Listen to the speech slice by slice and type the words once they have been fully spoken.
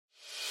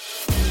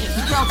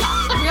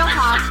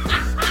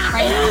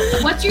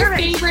What's your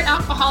favorite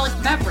alcoholic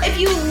beverage? If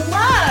you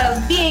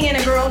love being in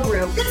a girl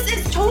group, this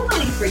is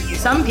totally for you.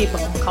 Some people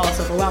call us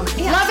overwhelming.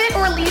 Yeah. Love it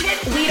or leave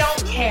it, we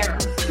don't care.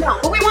 No,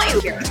 but we want you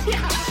here.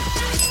 Yeah.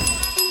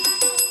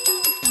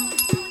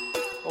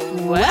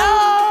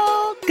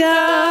 Welcome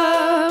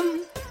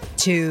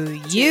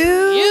to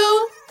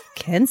You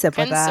Can Sip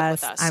With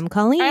Us. I'm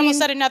Colleen. I almost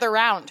said another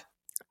round.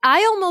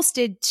 I almost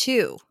did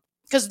too.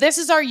 Because this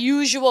is our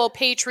usual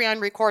Patreon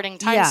recording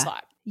time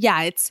slot.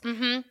 Yeah,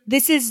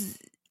 this is,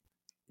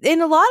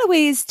 in a lot of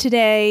ways,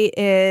 today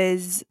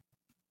is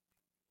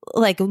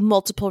like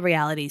multiple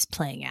realities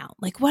playing out.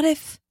 Like, what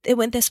if it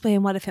went this way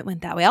and what if it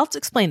went that way? I'll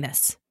explain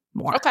this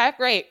more. Okay,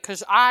 great.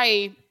 Because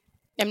I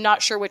am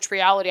not sure which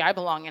reality I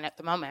belong in at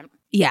the moment.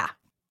 Yeah.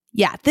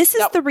 This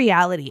is the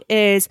reality.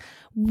 Is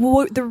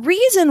the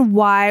reason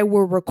why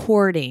we're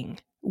recording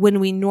when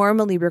we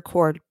normally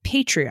record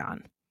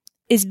Patreon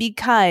is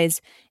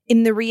because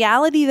in the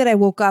reality that I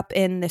woke up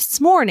in this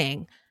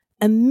morning,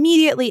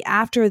 immediately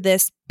after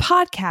this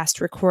podcast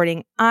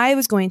recording, I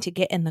was going to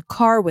get in the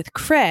car with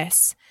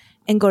Chris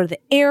and go to the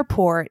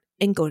airport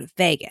and go to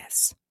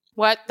Vegas.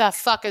 What the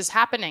fuck is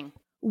happening?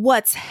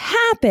 What's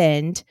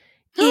happened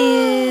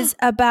is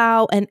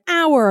about an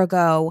hour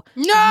ago,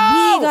 No!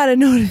 we got a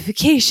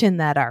notification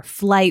that our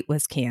flight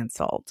was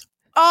canceled.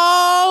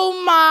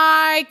 Oh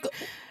my...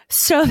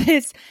 So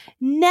this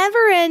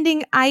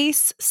never-ending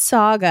ice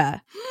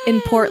saga in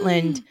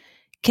Portland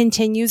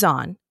continues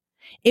on.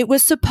 It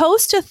was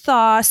supposed to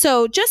thaw.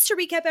 So just to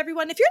recap,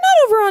 everyone, if you're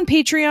not over on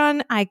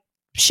Patreon, I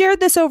shared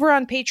this over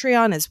on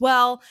Patreon as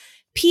well.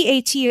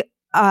 patreon.com/you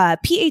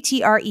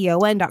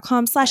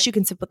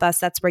can sip with us.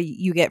 That's where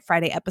you get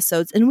Friday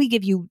episodes and we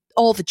give you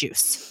all the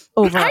juice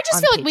over. I just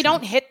feel like Patreon. we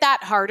don't hit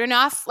that hard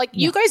enough. Like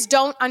you guys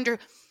don't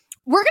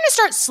we're going to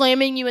start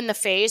slamming you in the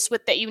face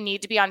with that you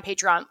need to be on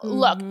Patreon. Mm-hmm.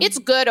 Look, it's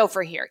good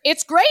over here.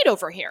 It's great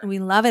over here. We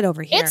love it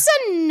over here. It's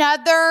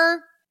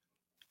another,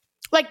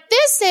 like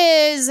this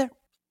is,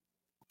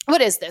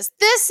 what is this?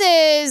 This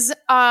is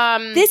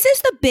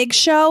the big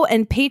show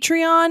and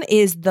Patreon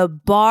is the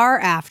bar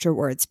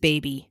afterwards,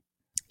 baby.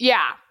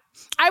 Yeah.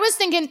 I was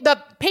thinking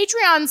the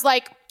Patreon's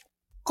like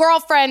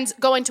girlfriends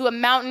going to a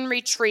mountain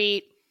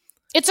retreat.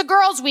 It's a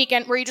girls'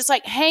 weekend where you just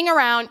like hang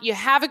around, you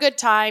have a good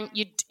time,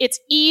 it's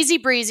easy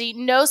breezy,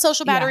 no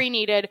social battery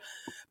needed,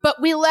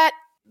 but we let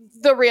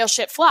the real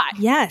shit fly.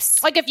 Yes.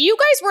 Like if you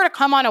guys were to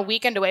come on a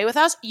weekend away with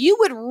us, you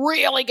would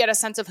really get a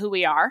sense of who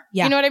we are.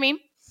 Yeah. You know what I mean?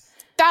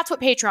 That's what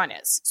Patreon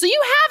is. So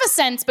you have a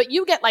sense, but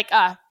you get like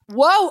a,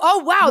 whoa,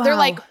 oh wow. They're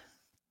like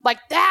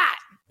that.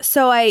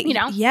 So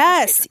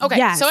yes. Okay.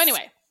 Yes. So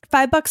anyway.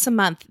 $5 a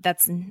month.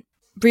 That's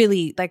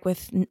really like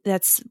with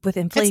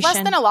inflation. It's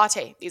less than a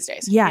latte these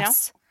days.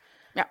 Yes. You know?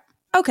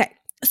 Okay.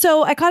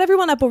 So I caught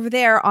everyone up over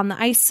there on the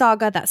ice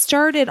saga that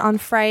started on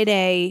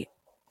Friday,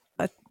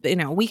 a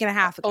week and a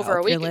half ago. Over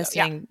a week ago.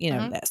 Listening,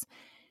 this.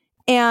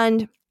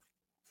 And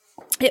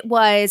it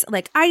was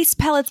like ice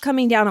pellets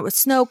coming down. It was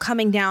snow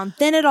coming down.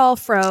 Then it all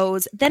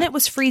froze. Then it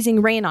was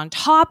freezing rain on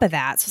top of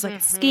that. So it's like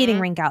a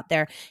skating rink out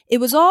there. It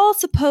was all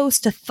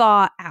supposed to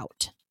thaw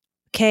out.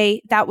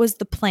 Okay. That was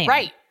the plan.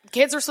 Right.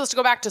 Kids are supposed to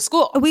go back to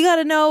school. We got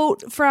a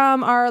note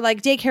from our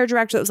daycare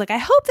director that was like, I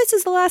hope this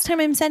is the last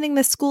time I'm sending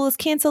this school is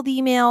canceled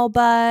email,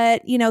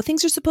 but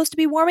things are supposed to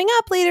be warming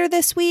up later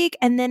this week.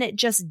 And then it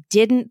just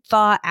didn't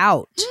thaw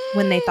out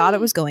when they thought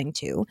it was going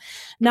to.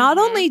 Not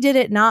only did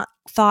it not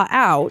thaw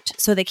out,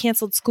 so they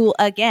canceled school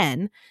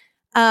again.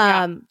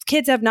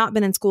 Kids have not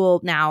been in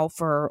school now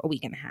for a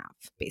week and a half,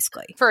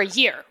 basically. For a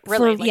year,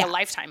 really, a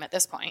lifetime at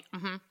this point.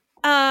 Mm-hmm.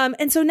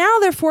 And so now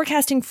they're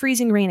forecasting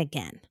freezing rain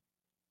again.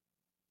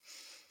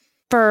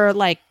 For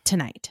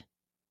tonight.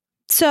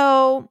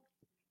 So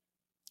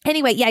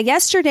anyway,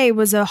 yesterday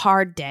was a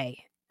hard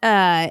day.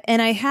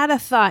 And I had a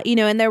thought,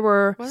 and there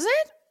were... Was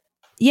it?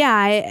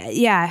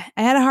 Yeah,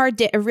 I had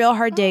a real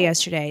hard day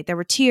yesterday. There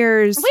were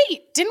tears.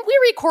 Wait, didn't we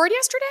record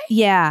yesterday?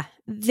 Yeah.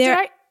 Was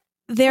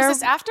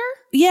this after?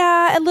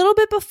 Yeah, a little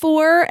bit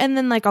before and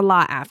then a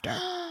lot after.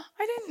 I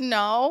didn't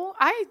know.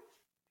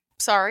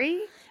 Sorry.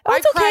 Oh,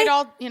 it's I cried okay.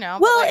 all,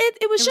 Well,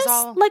 it was just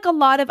a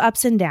lot of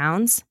ups and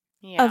downs.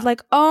 Yeah. Of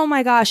oh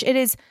my gosh,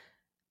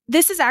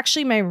 this is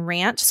actually my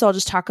rant, so I'll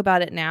just talk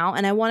about it now.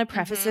 And I want to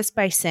preface this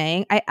by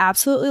saying I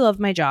absolutely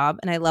love my job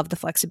and I love the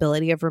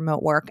flexibility of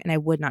remote work and I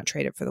would not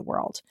trade it for the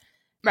world.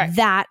 Right.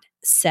 That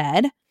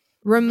said,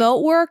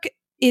 remote work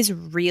is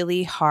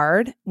really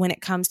hard when it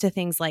comes to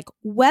things like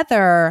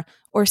weather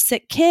or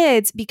sick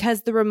kids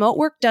because the remote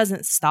work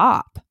doesn't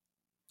stop.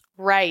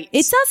 Right.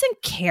 It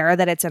doesn't care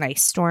that it's an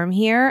ice storm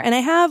here. And I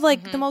have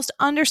the most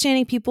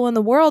understanding people in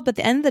the world, but at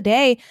the end of the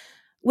day,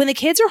 when the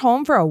kids are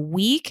home for a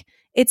week,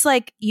 it's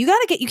you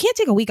can't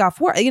take a week off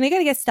work. You got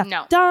to get stuff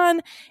done.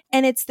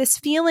 And it's this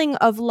feeling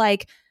of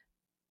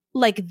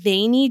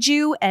they need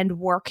you and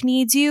work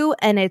needs you.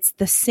 And it's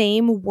the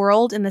same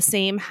world in the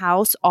same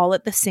house all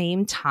at the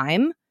same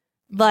time.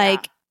 I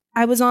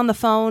was on the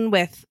phone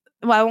with,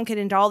 I won't get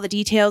into all the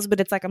details, but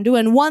it's I'm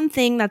doing one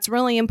thing that's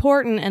really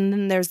important. And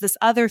then there's this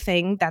other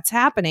thing that's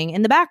happening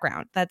in the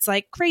background. That's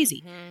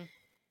crazy.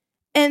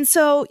 And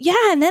so,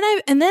 yeah. And then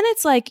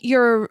it's like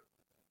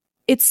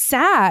it's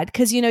sad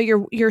because, you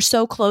know, you're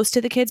so close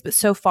to the kids, but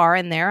so far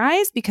in their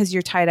eyes because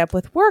you're tied up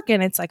with work,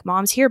 and it's like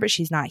mom's here, but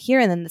she's not here.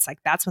 And then it's like,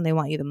 that's when they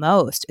want you the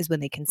most, is when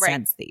they can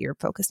sense that you're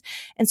focused.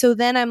 And so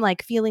then I'm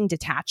like feeling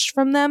detached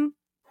from them.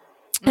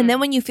 And then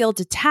when you feel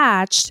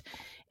detached,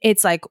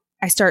 it's like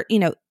I start, you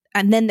know,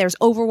 and then there's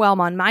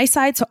overwhelm on my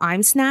side. So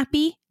I'm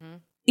snappy.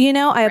 You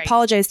know, I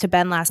apologized to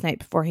Ben last night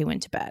before he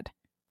went to bed.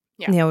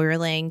 Yeah. You know, we were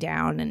laying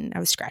down and I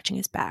was scratching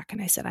his back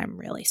and I said, I'm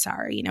really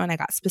sorry, you know, and I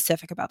got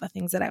specific about the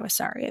things that I was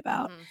sorry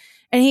about.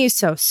 And he's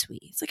so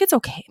sweet. It's like, it's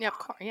okay. Yeah, of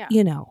course. Yeah.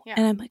 You know,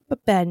 and I'm like,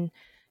 but Ben,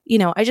 you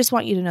know, I just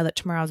want you to know that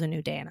tomorrow's a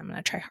new day and I'm going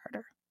to try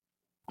harder.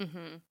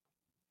 God,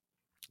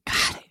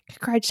 I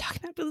cried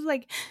talking about it. It was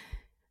like,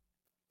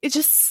 it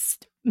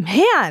just,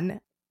 man.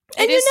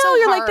 And you know, so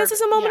you're like, this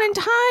is a moment in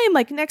time.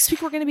 Like next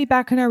week, we're going to be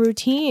back in our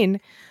routine.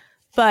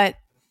 But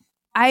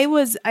I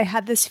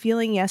had this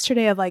feeling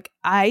yesterday of like,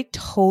 I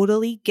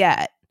totally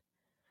get.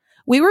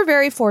 We were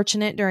very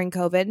fortunate during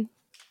COVID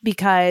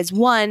because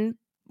one,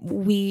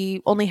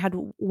 we only had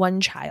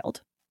one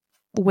child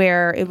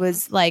where it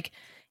was like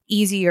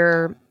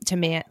easier to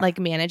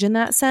manage in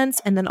that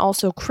sense. And then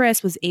also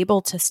Chris was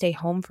able to stay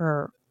home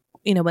for,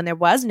 you know, when there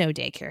was no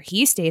daycare,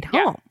 he stayed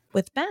home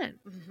with Ben.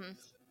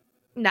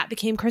 And that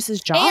became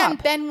Chris's job.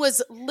 And Ben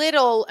was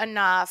little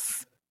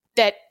enough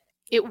that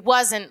it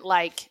wasn't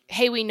like,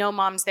 hey, we know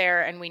mom's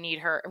there and we need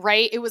her,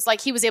 right? It was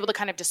like he was able to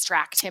kind of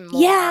distract him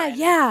more.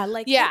 Yeah.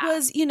 Like it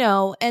was, you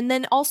know, and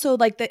then also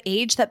like the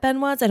age that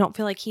Ben was, I don't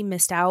feel like he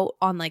missed out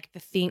on like the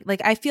thing.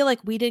 Like I feel like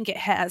we didn't get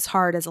hit as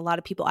hard as a lot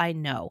of people I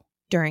know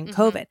during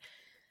COVID.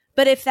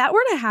 But if that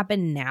were to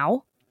happen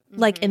now,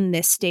 like in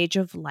this stage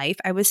of life,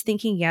 I was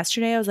thinking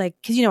yesterday, I was like,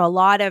 because, you know, a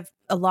lot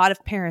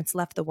of parents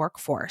left the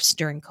workforce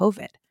during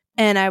COVID.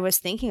 And I was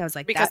thinking, I was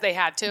like, because they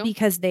had to,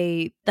 because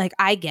they like,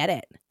 I get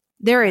it.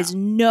 There is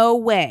no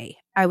way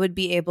I would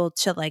be able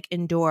to like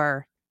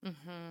endure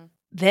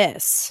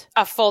this.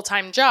 A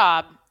full-time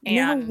job. And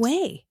no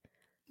way.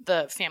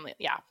 The family.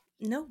 Yeah.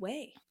 No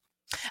way.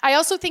 I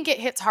also think it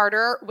hits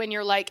harder when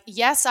you're like,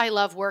 yes, I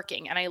love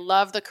working and I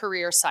love the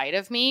career side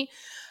of me.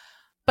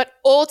 But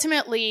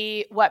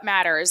ultimately what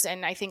matters,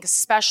 and I think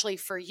especially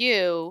for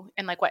you,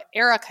 and like what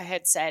Erica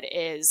had said,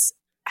 is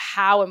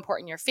how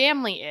important your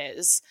family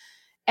is.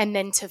 And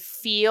then to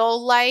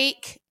feel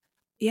like,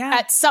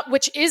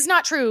 which is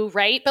not true,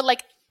 right? But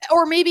like,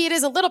 or maybe it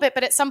is a little bit,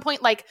 but at some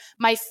point, like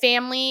my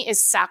family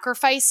is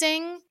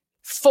sacrificing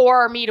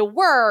for me to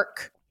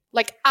work.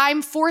 Like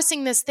I'm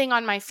forcing this thing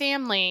on my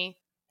family,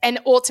 and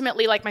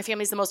ultimately like my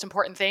family is the most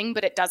important thing,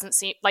 but it doesn't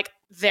seem like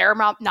they're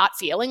not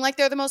feeling like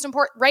they're the most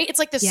important, right? It's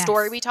like the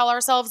story we tell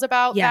ourselves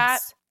about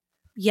that.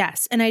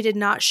 Yes. And I did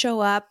not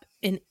show up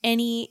in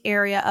any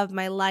area of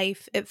my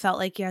life, it felt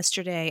like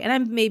yesterday. And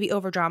I'm maybe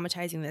over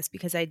dramatizing this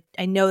because I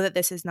know that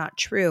this is not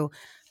true,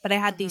 but I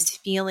had these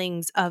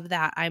feelings of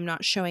that I'm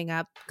not showing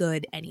up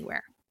good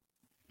anywhere.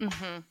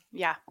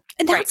 Yeah.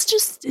 And that's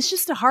it was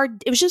just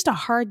a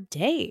hard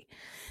day.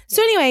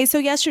 So anyway, so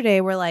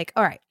yesterday we're like,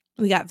 all right,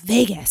 we got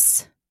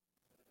Vegas.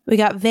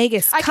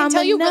 I can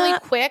tell you really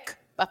quick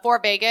before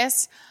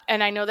Vegas,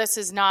 and I know this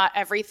is not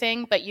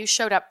everything, but you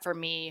showed up for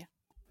me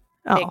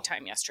big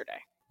time yesterday.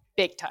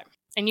 Big time.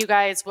 And you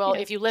guys will,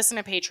 if you listen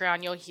to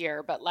Patreon, you'll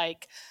hear, but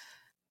like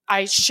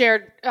I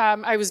shared,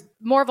 I was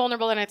more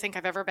vulnerable than I think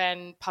I've ever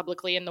been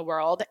publicly in the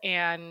world.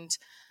 And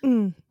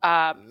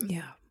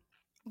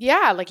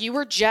like you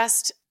were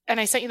just, and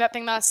I sent you that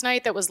thing last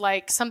night that was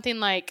like something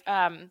like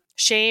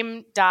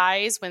shame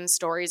dies when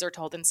stories are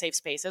told in safe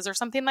spaces or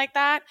something like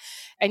that.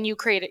 And you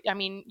created, I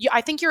mean,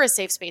 I think you're a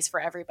safe space for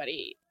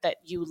everybody that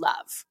you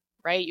love,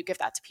 right? You give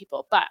that to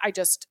people. But I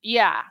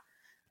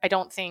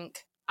don't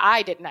think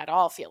I didn't at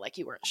all feel like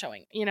you weren't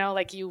showing, you know,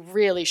 like you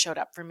really showed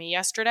up for me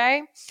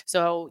yesterday.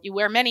 So you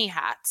wear many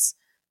hats,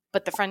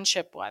 but the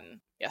friendship one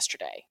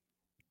yesterday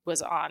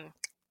was on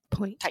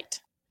point.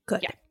 Tight.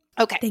 Good. Yeah.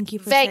 Okay. Thank you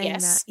for Vegas. saying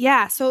that.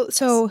 Yeah.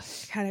 So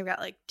kind of got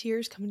like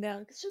tears coming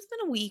down. It's just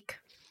been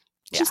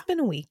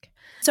a week.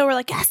 So we're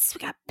like, yes, we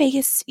got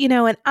Vegas, you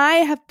know, and I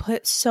have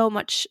put so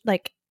much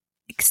like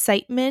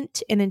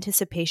excitement and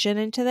anticipation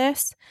into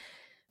this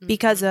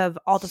because of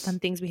all the fun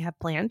things we have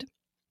planned.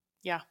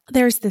 Yeah.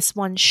 There's this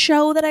one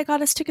show that I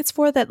got us tickets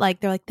for that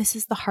like, they're like, this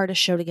is the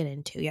hardest show to get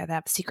into. Yeah. They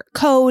have a secret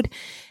code.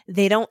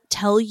 They don't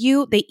tell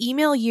you, they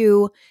email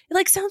you. It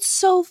like sounds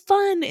so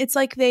fun. It's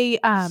like they,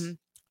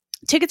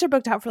 tickets are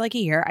booked out for like a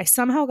year. I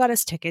somehow got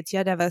us tickets. You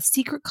had to have a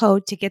secret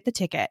code to get the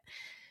ticket.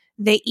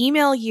 They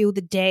email you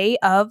the day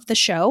of the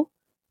show,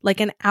 like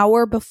an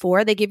hour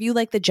before. They give you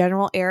like the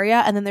general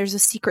area and then there's a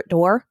secret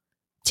door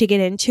to get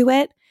into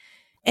it.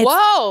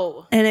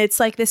 Whoa. And it's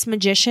like this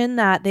magician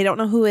that they don't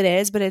know who it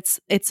is, but it's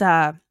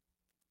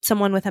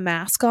someone with a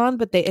mask on,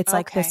 but it's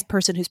like this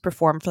person who's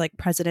performed for like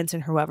presidents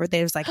and whoever.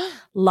 There's like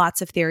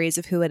lots of theories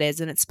of who it is,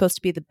 and it's supposed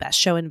to be the best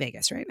show in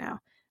Vegas right now.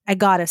 I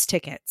got us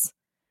tickets.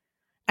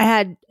 I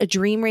had a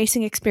dream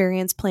racing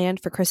experience planned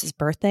for Chris's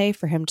birthday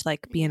for him to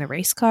like be in a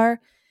race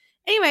car.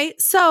 Anyway,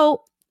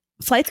 so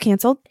flight's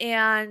canceled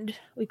and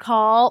we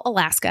call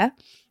Alaska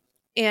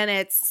and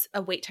it's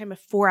a wait time of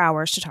 4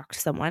 hours to talk to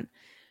someone.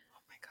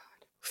 Oh my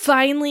God.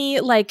 Finally,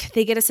 like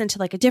they get us into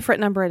like a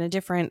different number and a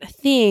different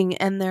thing.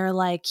 And they're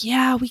like,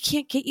 yeah, we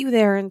can't get you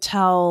there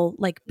until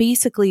like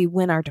basically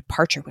when our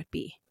departure would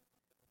be.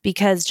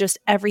 Because just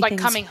everything's Like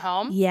coming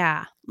home?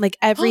 Yeah. Like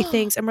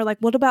everything's, and we're like,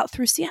 what about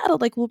through Seattle?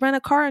 Like we'll rent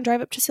a car and drive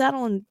up to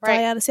Seattle and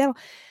fly out of Seattle.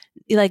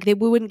 Like we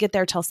wouldn't get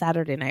there till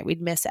Saturday night.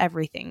 We'd miss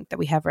everything that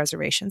we have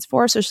reservations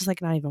for. So it's just like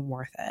not even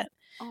worth it.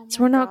 Oh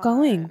So we're not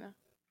going.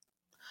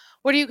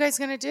 What are you guys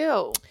going to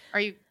do? Are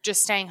you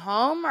just staying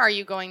home? Are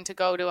you going to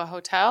go to a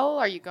hotel?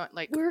 Are you going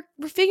like We're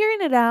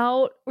figuring it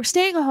out. We're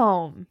staying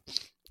home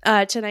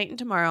tonight and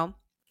tomorrow.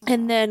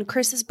 And then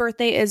Chris's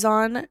birthday is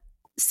on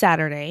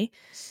Saturday.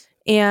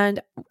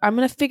 And I'm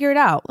going to figure it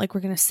out. Like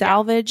we're going to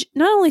salvage,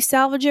 not only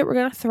salvage it, we're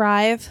going to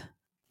thrive.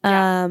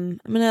 Yeah. I'm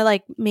going to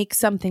like make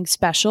something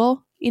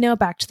special,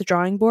 back to the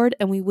drawing board,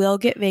 and we will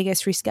get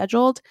Vegas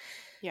rescheduled.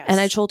 Yes. And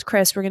I told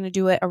Chris we're going to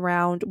do it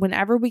around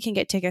whenever we can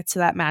get tickets to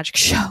that magic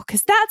show.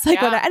 Cause that's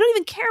like what I don't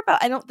even care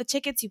about. The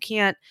tickets you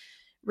can't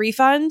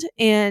refund.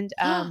 And,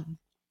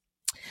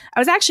 I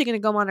was actually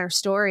going to go on our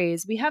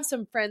stories. We have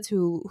some friends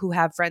who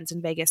have friends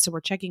in Vegas, so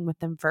we're checking with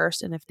them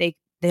first. And if they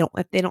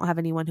don't have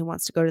anyone who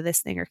wants to go to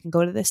this thing or can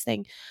go to this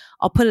thing,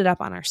 I'll put it up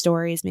on our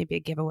stories, maybe a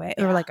giveaway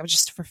or like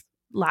just for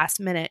last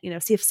minute,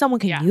 see if someone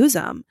can use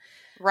them.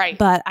 Right.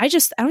 But I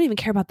don't even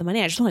care about the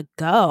money. I just want to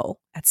go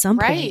at some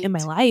point in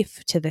my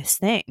life to this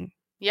thing.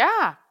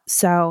 Yeah.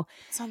 So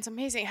sounds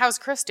amazing. How's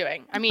Chris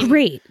doing? I mean,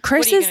 great.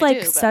 Chris is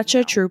like such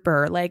a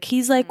trooper. Like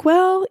he's like,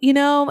 well,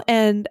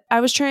 and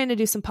I was trying to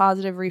do some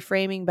positive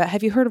reframing, but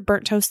have you heard of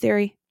burnt toast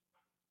theory?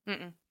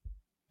 Mm-mm.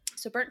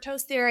 So burnt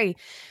toast theory,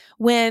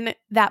 when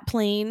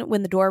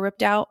the door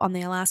ripped out on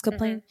the Alaska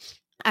plane,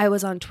 I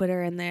was on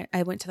Twitter and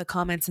I went to the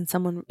comments and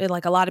someone,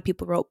 like a lot of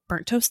people wrote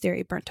burnt toast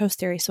theory.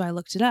 So I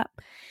looked it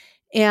up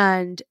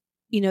and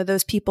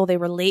those people, they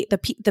were late.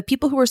 The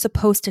people who were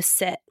supposed to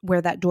sit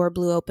where that door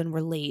blew open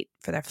were late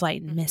for their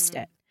flight and missed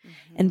it.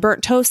 And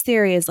burnt toast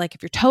theory is like,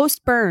 if your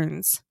toast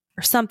burns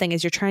or something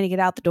as you're trying to get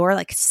out the door,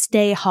 like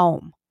stay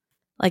home.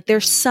 Like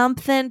there's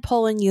something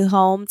pulling you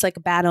home. It's like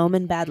a bad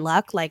omen, bad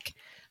luck, like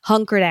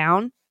hunker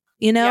down,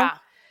 Yeah.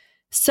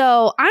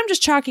 So I'm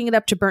just chalking it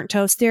up to burnt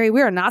toast theory.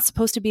 We are not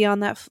supposed to be on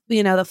that,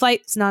 the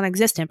flight's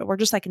non-existent, but we're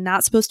just like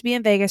not supposed to be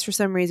in Vegas for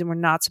some reason. We're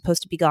not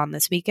supposed to be gone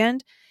this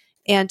weekend.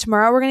 And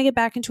tomorrow we're going to get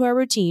back into our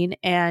routine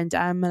and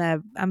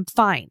I'm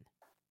fine.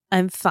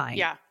 I'm fine.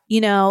 Yeah.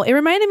 It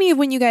reminded me of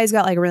when you guys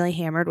got like really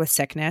hammered with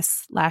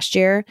sickness last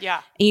year.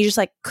 Yeah. And you just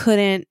like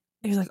couldn't,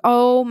 it was like,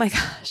 oh my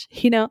gosh,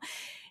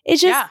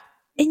 it's just,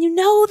 and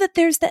that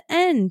there's the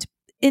end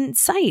in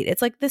sight.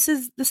 It's like, this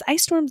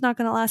ice storm's not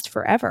going to last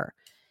forever.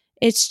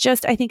 It's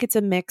just, I think it's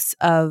a mix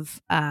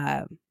of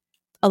a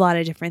lot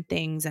of different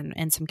things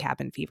and some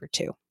cabin fever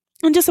too.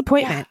 And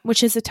disappointment,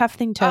 which is a tough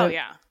thing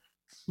to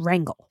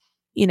wrangle.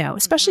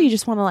 Especially you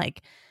just want to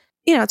like,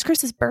 it's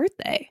Chris's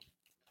birthday.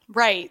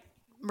 Right.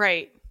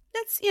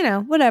 That's,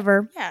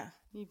 whatever. Yeah.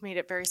 You've made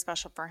it very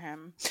special for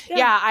him.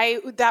 Yeah.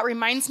 That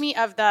reminds me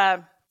of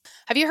have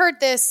you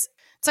heard this?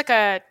 It's like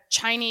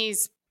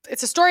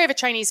it's a story of a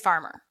Chinese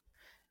farmer.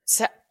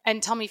 So,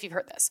 and tell me if you've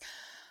heard this.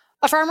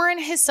 A farmer and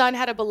his son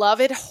had a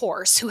beloved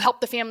horse who helped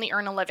the family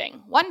earn a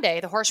living. One day,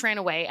 the horse ran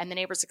away and the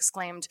neighbors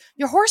exclaimed,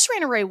 "Your horse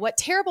ran away. What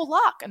terrible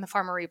luck." And the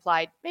farmer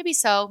replied, "Maybe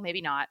so,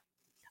 maybe not."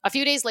 A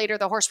few days later,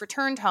 the horse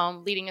returned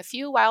home, leading a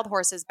few wild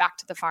horses back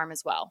to the farm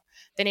as well.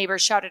 The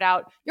neighbors shouted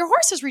out, "Your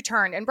horse has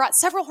returned and brought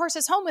several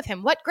horses home with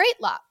him. What great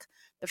luck."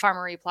 The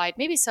farmer replied,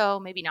 "Maybe so,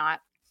 maybe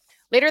not."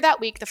 Later that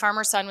week, the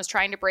farmer's son was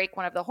trying to break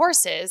one of the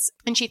horses,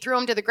 and she threw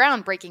him to the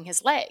ground, breaking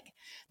his leg.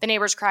 The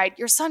neighbors cried,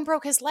 "Your son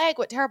broke his leg.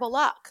 What terrible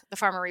luck." The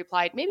farmer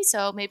replied, "Maybe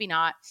so, maybe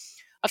not."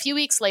 A few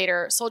weeks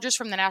later, soldiers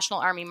from the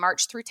National Army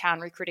marched through town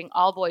recruiting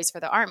all boys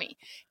for the army.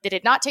 They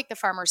did not take the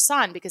farmer's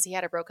son because he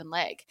had a broken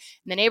leg.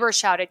 And the neighbors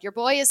shouted, "Your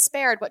boy is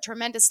spared. What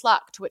tremendous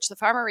luck." To which the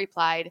farmer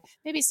replied,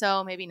 "Maybe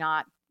so, maybe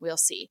not. We'll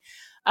see."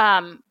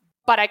 But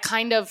I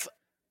kind of,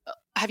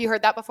 have you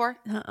heard that before?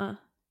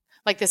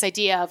 Like this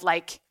idea of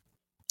like,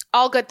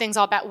 all good things,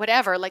 all bad,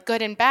 whatever, like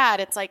good and bad.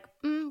 It's like,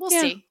 we'll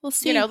see. We'll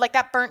see. Like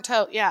that burnt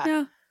toast.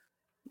 Yeah.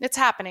 It's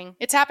happening.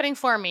 It's happening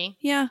for me.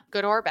 Yeah.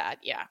 Good or bad.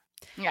 Yeah.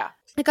 Yeah.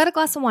 I got a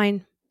glass of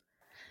wine.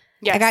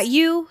 Yes. I got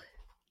you.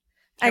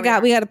 We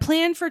got a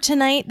plan for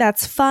tonight.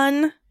 That's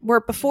fun. We're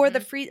before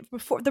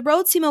before the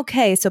roads seem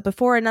okay. So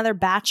before another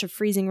batch of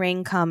freezing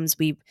rain comes,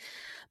 we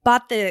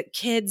bought the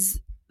kids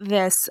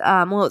this,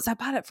 I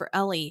bought it for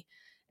Ellie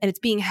and it's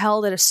being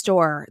held at a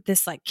store,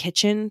 this like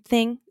kitchen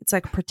thing. It's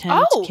like a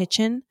pretend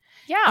kitchen.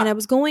 Yeah. And I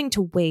was going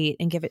to wait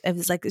and give it. I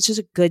was like, it's just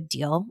a good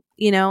deal,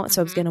 So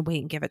I was going to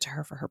wait and give it to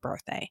her for her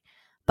birthday.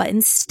 But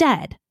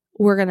instead,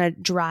 we're going to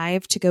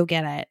drive to go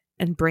get it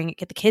and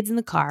get the kids in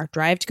the car,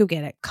 drive to go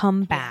get it,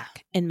 come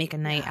back and make a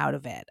night out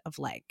of it. Of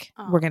like,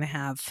 we're going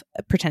to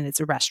pretend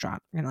it's a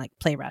restaurant. We're going to like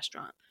play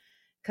restaurant.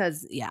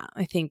 Cause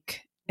I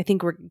think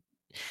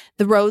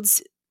the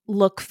roads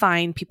look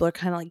fine. People are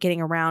kind of like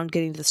getting around,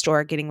 getting to the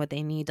store, getting what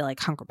they need to like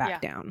hunker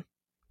back down.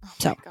 Oh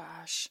my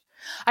gosh.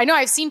 I know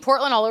I've seen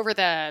Portland all over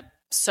the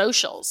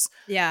socials.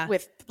 Yeah.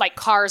 With like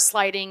cars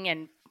sliding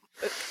and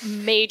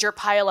major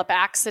pileup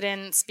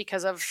accidents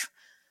because of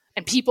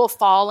and people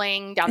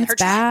falling down their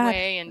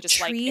driveway and just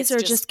trees like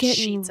are just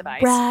getting sheets of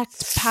ice.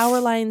 wrecked,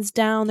 power lines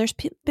down. There's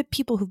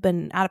people who've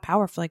been out of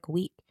power for like a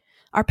week.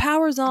 Our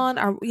power's on.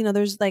 Our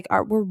there's like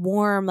we're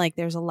warm. Like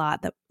there's a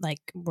lot that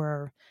like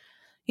we're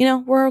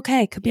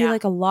okay. Could be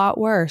like a lot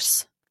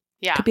worse.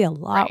 Yeah, could be a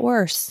lot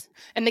worse.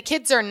 And the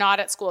kids are not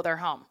at school; they're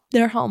home.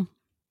 They're home.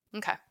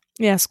 Okay.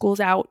 Yeah, school's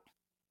out.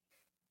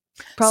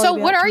 Probably so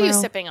what are you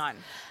sipping on?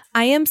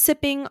 I am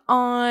sipping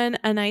on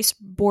a nice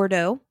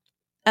Bordeaux.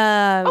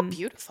 Oh,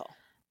 beautiful.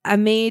 I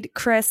made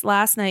Chris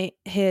last night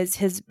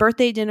his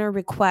birthday dinner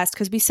request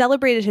because we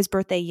celebrated his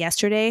birthday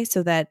yesterday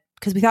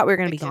because we thought we were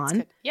going to be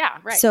gone. Yeah,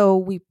 right. So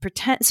we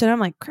pretend. So I'm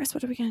like, Chris,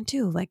 what are we going to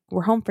do? Like,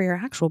 we're home for your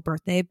actual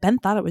birthday. Ben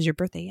thought it was your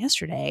birthday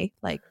yesterday.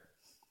 Like,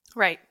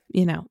 right. I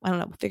don't know.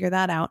 We'll figure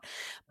that out.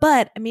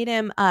 But I made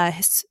him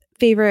his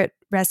favorite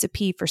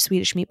recipe for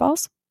Swedish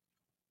meatballs.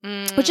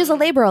 Which is a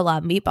labor of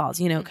love, meatballs,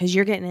 because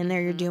you're getting in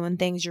there, you're doing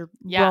things, you're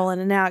rolling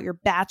it out, you're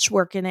batch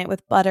working it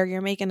with butter,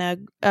 you're making a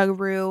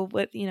roux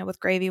with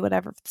gravy,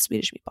 whatever, for the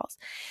Swedish meatballs.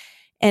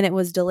 And it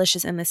was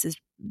delicious. And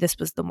this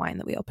was the wine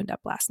that we opened up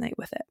last night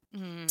with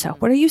it. So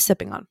what are you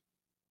sipping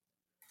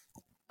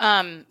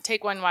on?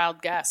 Take one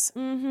wild guess.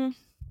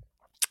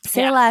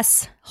 Say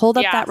less. Hold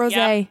up that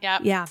rosé.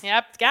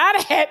 Yep. Got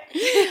it.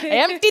 I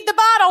emptied the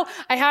bottle.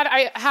 I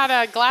had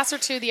a glass or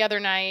two the other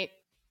night.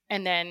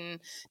 And then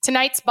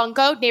tonight's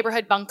Bunko,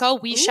 neighborhood Bunko.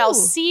 We shall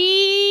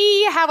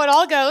see how it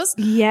all goes.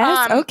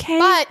 Yes, okay.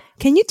 But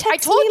can you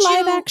text me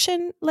live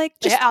action? Like,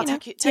 just, I'll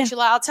text you.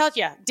 I'll tell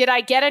you. Did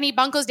I get any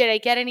Bunkos? Did I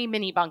get any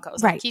mini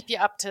Bunkos? Right. I'll keep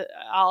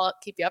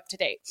you up to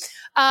date.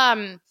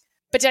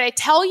 But did I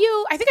tell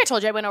you? I think I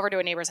told you I went over to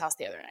a neighbor's house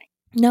the other night.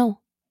 No.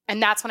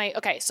 And that's when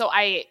so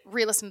I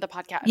re-listened to the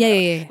podcast.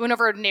 Yeah. Went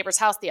over to a neighbor's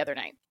house the other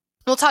night.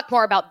 We'll talk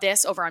more about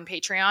this over on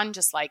Patreon,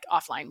 just like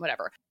offline,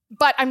 whatever.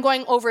 But I'm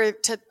going over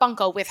to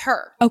Bunko with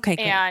her. Okay,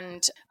 great.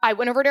 And I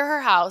went over to her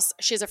house.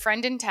 She has a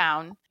friend in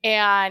town,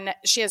 and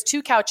she has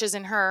 2 couches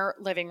in her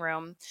living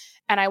room.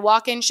 And I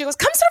walk in. She goes,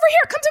 "Come sit over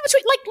here. Come sit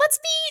between. Like, let's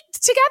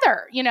be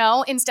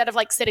together, instead of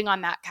like sitting on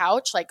that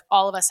couch. Like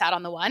all of us sat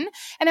on the one."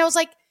 And I was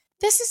like,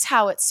 "This is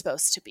how it's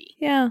supposed to be.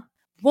 Yeah,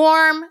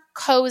 warm,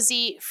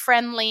 cozy,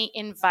 friendly,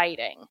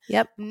 inviting.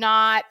 Yep.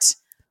 Not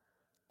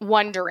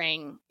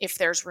wondering if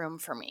there's room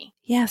for me."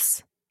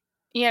 Yes.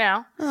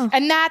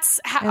 And that's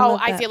how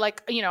I feel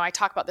like, I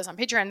talk about this on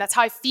Patreon. That's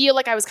how I feel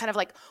like I was kind of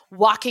like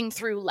walking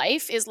through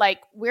life is like,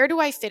 where do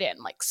I fit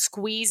in? Like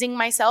squeezing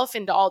myself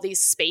into all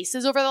these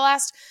spaces over the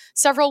last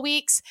several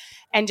weeks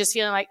and just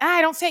feeling like,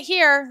 I don't fit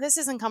here. This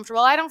isn't comfortable.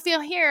 I don't feel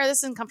here. This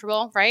isn't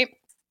comfortable. Right.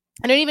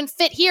 I don't even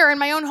fit here in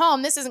my own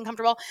home. This isn't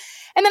comfortable.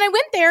 And then I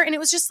went there and it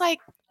was just like,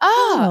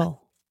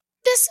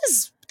 this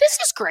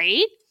is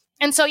great.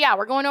 And so,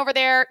 we're going over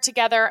there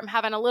together. I'm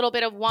having a little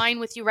bit of wine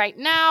with you right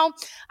now.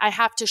 I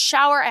have to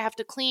shower. I have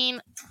to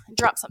clean. I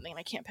dropped something and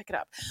I can't pick it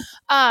up.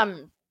 I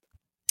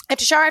have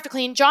to shower. I have to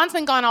clean. John's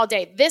been gone all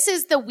day. This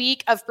is the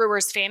week of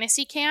Brewers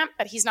fantasy camp,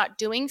 but he's not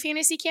doing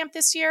fantasy camp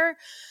this year.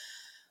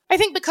 I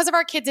think because of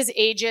our kids'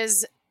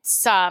 ages,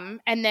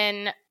 some, and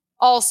then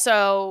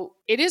also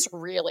it is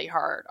really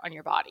hard on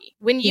your body.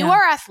 When you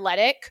are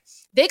athletic,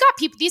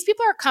 these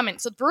people are coming.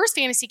 So Brewers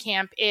fantasy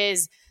camp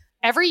is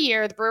every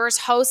year, the Brewers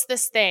host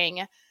this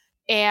thing,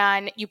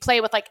 and you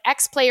play with like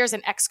ex-players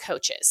and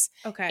ex-coaches.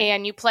 Okay.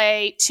 And you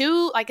play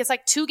 2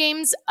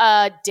 games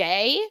a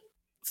day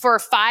for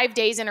 5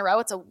 days in a row.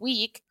 It's a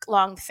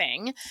week-long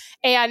thing.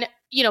 And,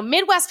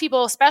 Midwest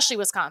people, especially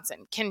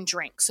Wisconsin, can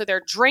drink. So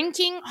they're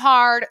drinking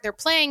hard, they're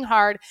playing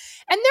hard.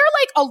 And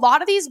they're like, a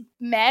lot of these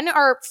men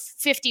are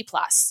 50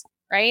 plus,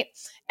 right?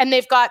 And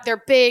they've got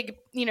their big,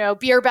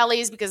 beer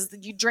bellies because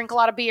you drink a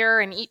lot of beer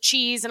and eat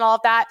cheese and all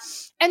of that.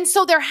 And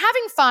so they're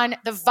having fun.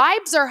 The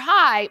vibes are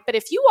high. But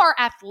if you are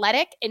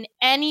athletic in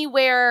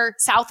anywhere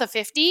south of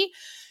 50,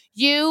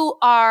 you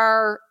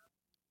are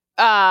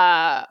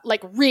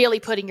like really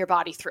putting your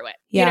body through it.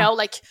 Yeah.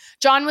 Like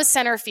John was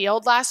center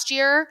field last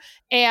year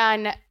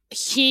and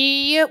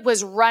he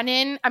was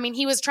running. I mean,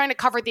 he was trying to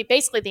cover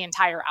basically the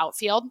entire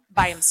outfield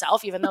by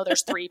himself, even though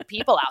there's 3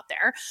 people out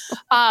there.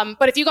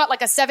 But if you got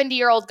like a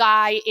 70-year-old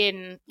guy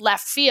in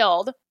left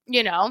field,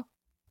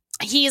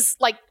 he's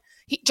like,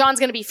 John's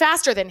going to be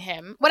faster than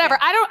him. Whatever.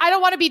 Yeah. I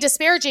don't want to be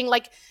disparaging.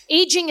 Like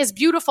aging is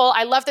beautiful.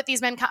 I love that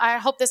these men. I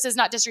hope this is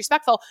not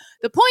disrespectful.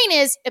 The point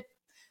is,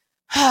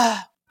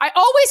 I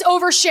always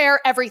overshare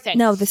everything.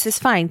 No, this is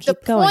fine.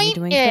 Keep going. The You're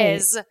doing point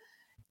is,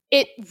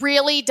 it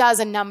really does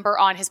a number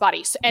on his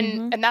body. So,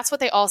 and that's what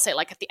they all say.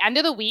 Like at the end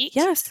of the week,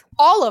 yes,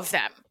 all of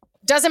them,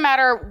 doesn't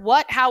matter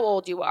how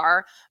old you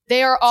are,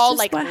 they are all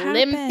like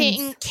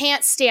limping,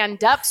 can't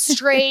stand up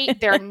straight.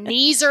 Their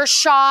knees are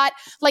shot.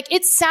 Like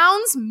it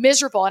sounds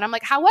miserable. And I'm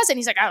like, how was it? And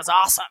he's like, I was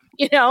awesome,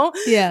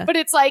 Yeah. But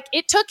it's like,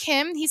 it took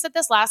him, he said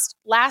this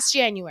last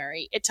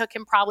January, it took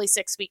him probably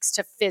 6 weeks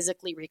to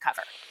physically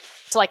recover,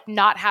 to like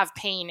not have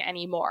pain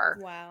anymore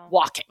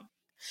walking.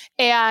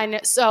 And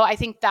so I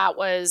think that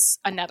was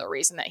another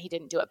reason that he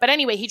didn't do it. But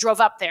anyway, he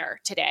drove up there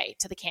today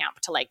to the camp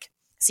to like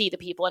see the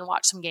people and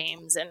watch some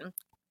games. And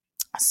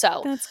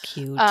so That's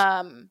cute.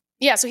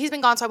 Yeah, so he's been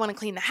gone, so I want to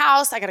clean the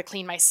house. I got to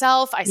clean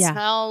myself. I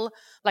smell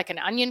like an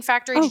onion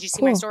factory. Did you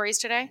see my stories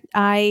today?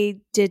 I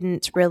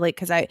didn't really,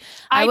 because I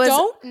was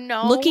don't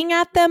know. looking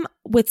at them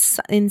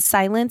in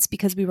silence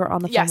because we were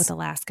on the phone with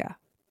Alaska.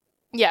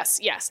 Yes.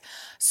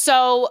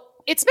 So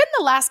it's been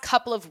the last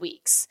couple of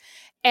weeks,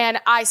 and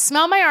I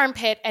smell my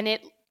armpit, and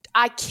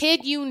I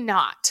kid you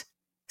not,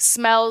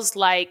 smells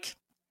like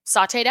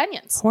sauteed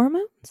onions.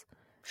 Hormones?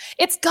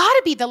 It's got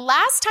to be. The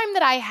last time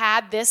that I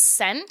had this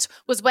scent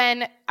was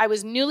when I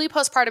was newly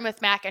postpartum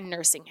with Mac and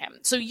nursing him.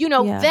 So,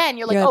 then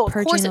you're like, oh, of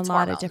course it's a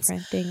lot hormones. of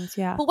different things,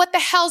 yeah. But what the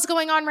hell's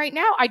going on right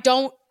now? I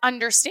don't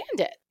understand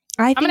it.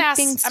 I think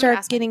things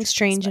start getting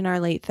strange in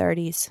our late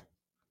 30s.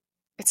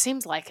 It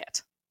seems like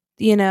it.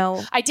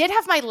 I did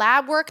have my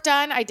lab work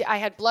done. I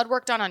had blood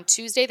work done on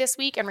Tuesday this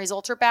week, and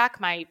results are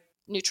back. My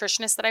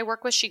nutritionist that I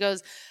work with, she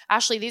goes,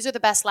 Ashley, these are the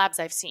best labs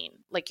I've seen.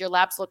 Like, your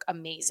labs look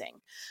amazing.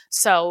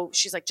 So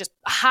she's like, just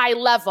high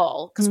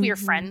level, because we are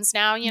friends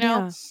now,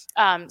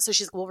 so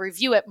she's like, we'll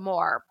review it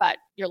more, but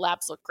your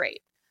labs look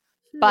great.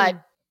 But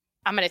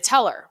I'm going to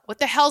tell her, what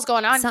the hell's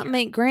going on Something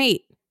here? ain't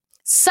great.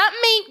 Something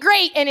ain't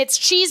great, and it's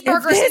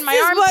cheeseburgers in my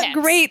armpits. This is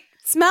what great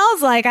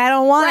smells like. I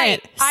don't want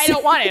it. I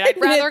don't want it. I'd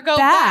rather go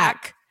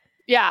back.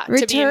 Yeah.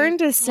 Return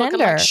to sender.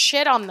 Looking like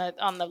shit on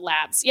the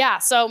labs. Yeah.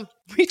 So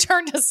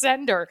return to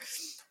sender.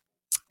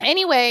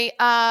 Anyway,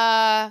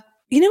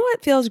 you know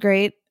what feels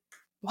great?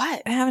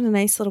 What? Having a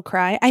nice little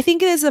cry. I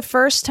think it is the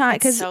first time,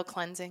 because so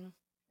cleansing.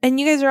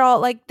 And you guys are all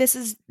like,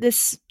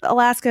 this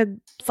Alaska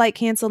flight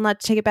canceled, not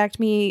to take it back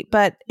to me,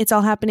 but it's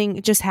all happening.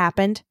 It just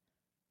happened.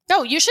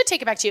 No, you should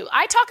take it back to you.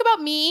 I talk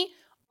about me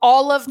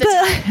all of the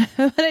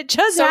time. But it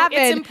just happened.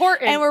 It's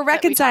important. And we're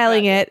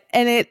reconciling it.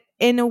 And it,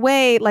 in a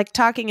way, like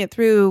talking it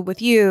through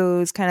with you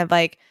is kind of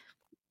like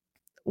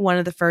one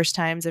of the first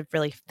times I've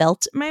really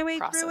felt my way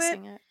through it.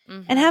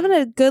 Mm-hmm. And having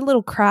a good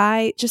little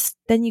cry, just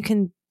then you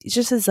can, it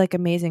just is like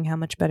amazing how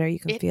much better you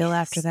can feel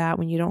after that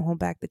when you don't hold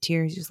back the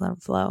tears, you just let them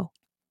flow.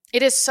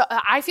 It is so,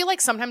 I feel like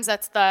sometimes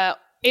that's to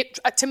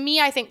me,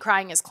 I think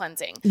crying is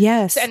cleansing.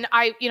 Yes. And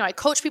I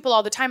coach people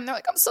all the time, and they're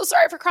like, I'm so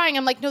sorry for crying.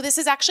 I'm like, no, this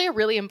is actually a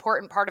really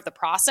important part of the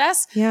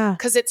process. Yeah.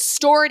 Because it's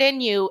stored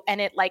in you,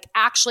 and it like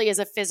actually is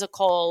a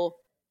physical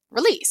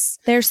release.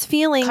 There's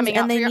feelings,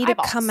 and they need to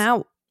come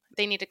out.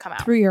 They need to come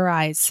out through your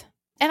eyes.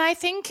 And I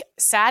think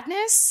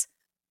sadness,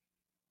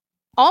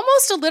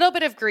 almost a little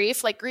bit of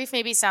grief, like grief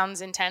maybe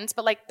sounds intense,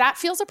 but like that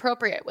feels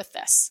appropriate with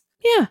this.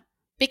 Yeah.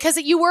 Because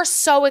you were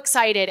so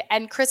excited,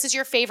 and Chris is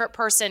your favorite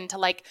person to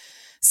like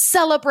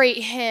celebrate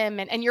him,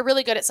 and you're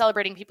really good at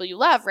celebrating people you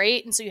love,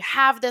 right? And so you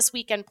have this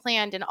weekend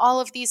planned and all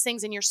of these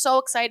things, and you're so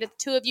excited, the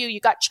two of you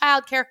got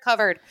childcare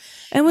covered.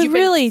 And we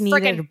really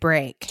needed a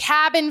break.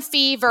 Cabin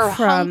fever,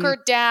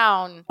 hunkered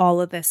down. All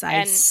of this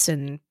ice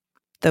and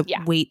the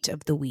weight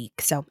of the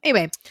week. So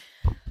anyway,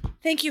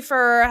 thank you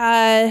for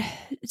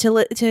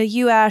to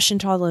you, Ash,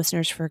 and to all the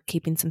listeners for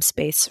keeping some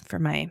space for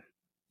my,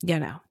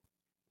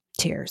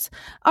 tears.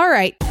 All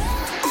right.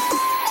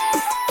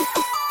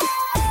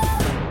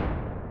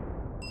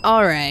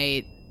 All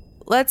right.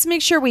 Let's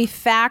make sure we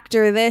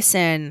factor this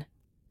in,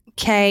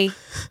 okay,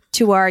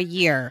 to our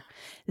year.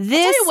 I'll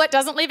tell you what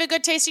doesn't leave a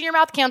good taste in your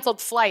mouth?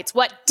 Canceled flights.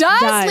 What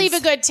does leave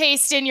a good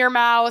taste in your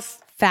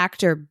mouth?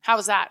 Factor. How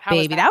was that?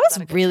 Baby, that was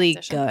really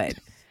good.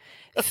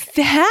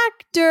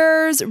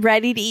 Factor's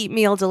ready-to-eat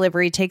meal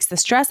delivery takes the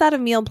stress out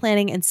of meal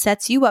planning and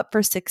sets you up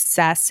for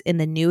success in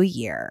the new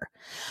year.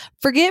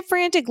 Forget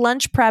frantic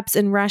lunch preps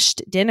and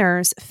rushed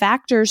dinners.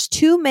 Factor's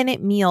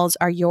 2-minute meals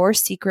are your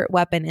secret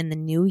weapon in the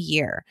new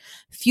year.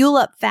 Fuel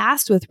up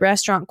fast with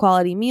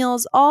restaurant-quality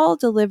meals, all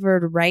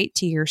delivered right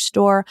to your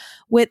store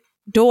with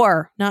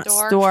store.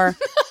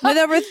 With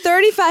over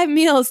 35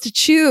 meals to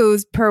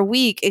choose per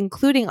week,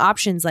 including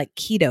options like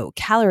keto,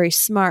 calorie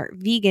smart,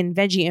 vegan,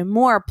 veggie, and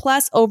more,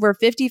 plus over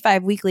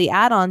 55 weekly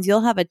add-ons,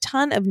 you'll have a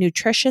ton of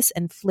nutritious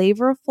and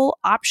flavorful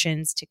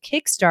options to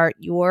kickstart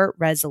your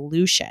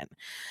resolution.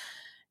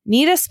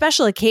 Need a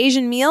special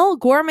occasion meal?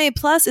 Gourmet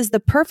Plus is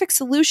the perfect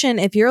solution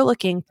if you're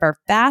looking for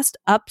fast,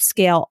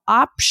 upscale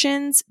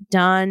options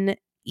done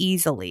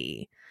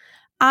easily.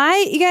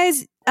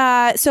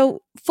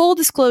 So full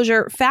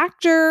disclosure,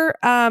 Factor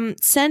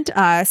sent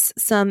us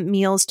some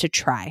meals to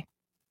try.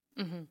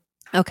 Mm-hmm.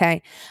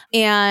 Okay.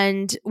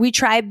 And we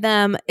tried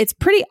them. It's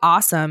pretty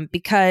awesome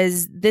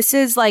because this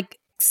is like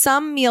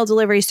some meal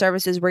delivery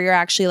services where you're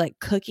actually like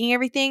cooking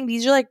everything.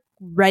 These are like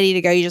ready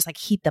to go. You just like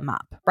heat them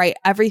up, right?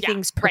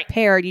 Everything's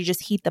prepared. Right. You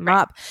just heat them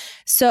up.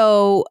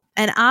 So,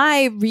 and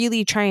I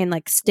really try and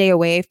like stay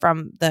away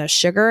from the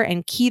sugar,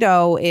 and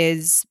keto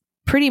is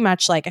pretty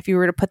much like, if you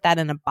were to put that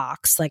in a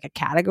box, like a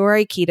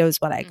category, keto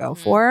is what I go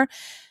for.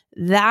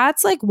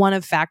 That's like one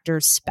of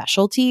Factor's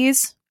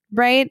specialties,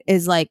 right?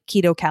 Is like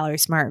keto, calorie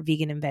smart,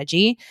 vegan, and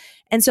veggie.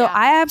 And so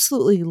I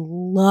absolutely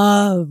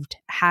loved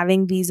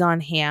having these on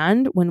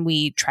hand when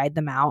we tried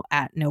them out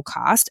at no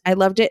cost. I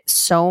loved it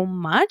so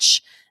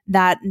much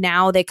that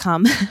now they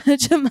come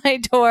to my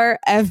door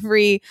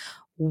every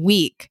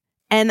week.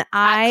 And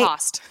At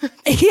cost.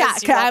 yeah,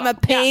 because I'm a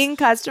paying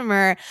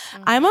customer.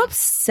 I'm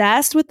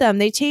obsessed with them.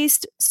 They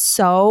taste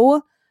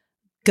so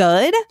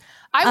good.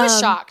 I was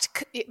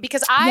shocked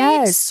because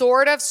I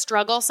sort of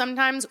struggle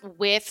sometimes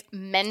with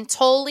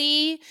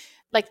mentally,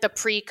 like the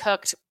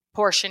pre-cooked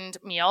portioned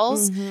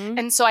meals.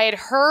 And so I had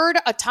heard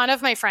a ton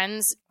of my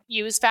friends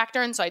use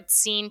Factor. And so I'd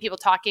seen people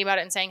talking about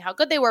it and saying how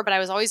good they were, but I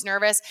was always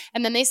nervous.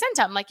 And then they sent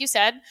them, like you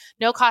said,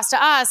 no cost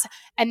to us.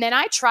 And then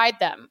I tried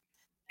them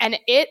and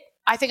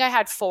I think I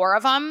had 4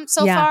 of them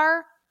so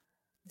far.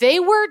 They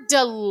were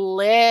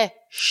delicious.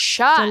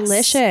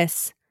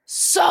 Delicious.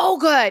 So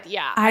good.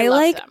 Yeah.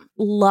 I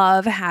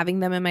love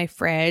having them in my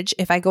fridge.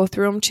 If I go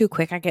through them too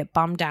quick, I get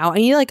bummed out. I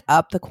need to like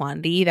up the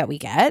quantity that we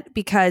get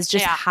because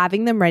just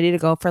having them ready to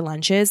go for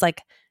lunches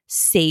like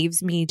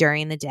saves me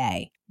during the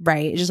day,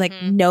 right? Just like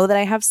know that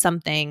I have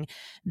something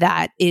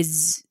that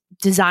is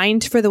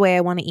designed for the way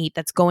I want to eat,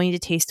 that's going to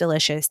taste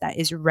delicious, that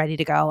is ready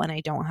to go, and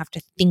I don't have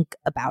to think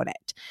about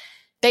it.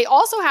 They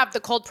also have the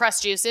cold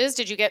pressed juices.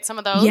 Did you get some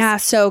of those? Yeah,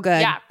 so good.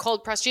 Yeah,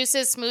 cold pressed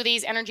juices,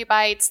 smoothies, energy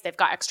bites. They've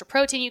got extra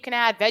protein you can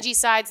add, veggie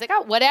sides. They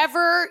got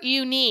whatever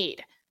you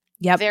need.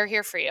 Yep. They're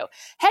here for you.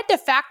 Head to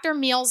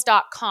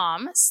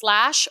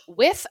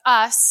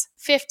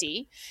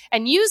factormeals.com/withus50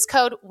 and use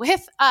code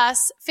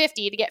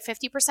WITHUS50 to get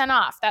 50%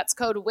 off. That's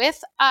code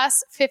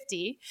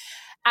WITHUS50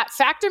 at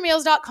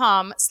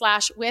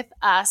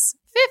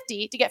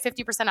factormeals.com/withus50 to get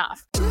 50%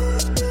 off.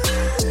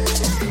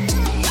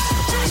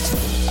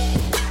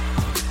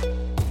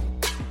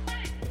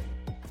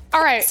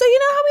 All right. So you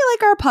know how we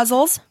like our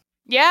puzzles?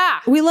 Yeah.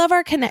 We love our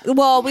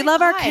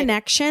our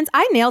connections.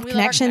 I nailed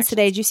connections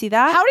today. Did you see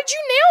that? How did you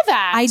nail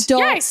that? I don't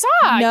know. I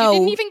saw. know. You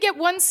didn't even get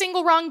one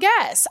single wrong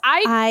guess.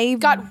 I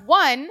got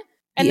one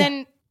and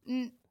then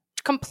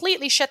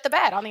completely shit the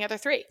bed on the other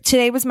 3.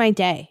 Today was my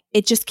day.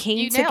 It just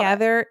came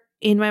together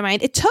in my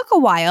mind. It took a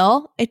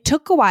while.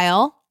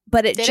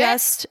 But I think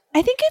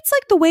it's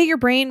like the way your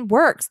brain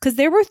works. Because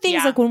there were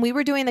things like when we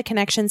were doing the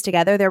connections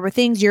together, there were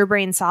things your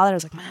brain saw that I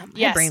was like, man,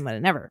 my brain would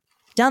have never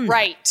done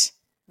that.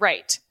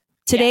 Right.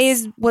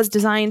 Today's was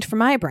designed for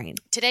my brain.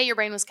 Today your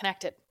brain was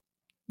connected.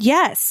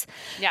 Yes.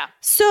 Yeah.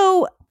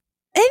 So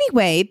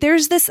anyway,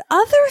 there's this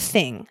other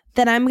thing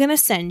that I'm going to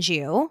send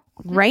you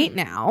right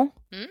now.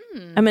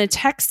 I'm going to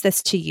text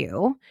this to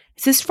you.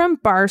 This is from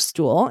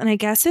Barstool, and I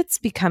guess it's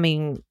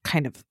becoming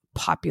kind of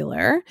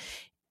popular.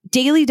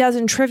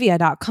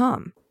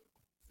 DailyDozenTrivia.com.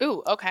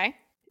 Ooh, okay.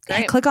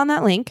 Great. Click on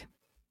that link.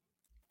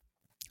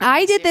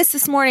 I did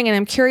this morning, and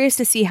I'm curious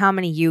to see how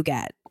many you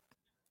get.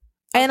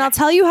 And I'll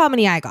tell you how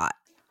many I got.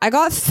 I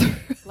got 3.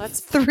 Let's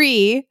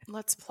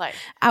play.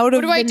 Out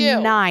of the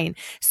 9.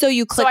 So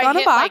you click on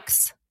a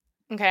box.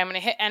 I'm going to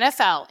hit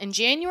NFL. In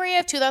January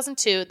of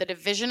 2002,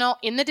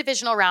 in the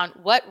divisional round,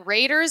 what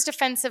Raiders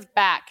defensive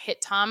back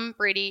hit Tom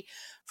Brady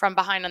from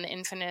behind on the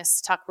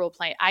infamous tuck rule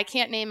play? I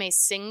can't name a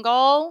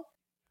single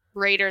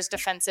Raiders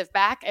defensive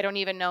back. I don't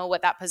even know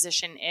what that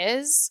position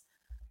is.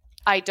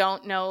 I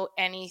don't know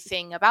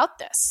anything about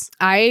this.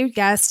 I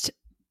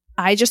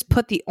just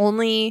put the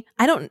only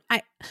I don't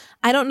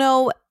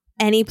know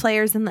any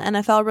players in the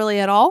NFL really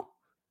at all.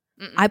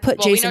 I put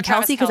Jason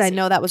Kelce because I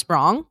know that was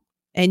wrong.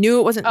 I knew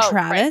it wasn't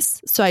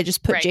Travis, so I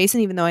just put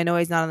Jason, even though I know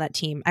he's not on that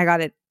team. I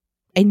got it.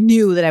 I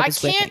knew that I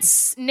was with him. I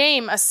can't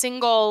name a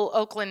single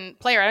Oakland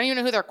player. I don't even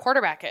know who their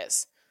quarterback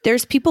is.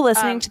 There's people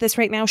listening to this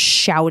right now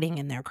shouting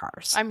in their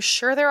cars. I'm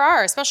sure there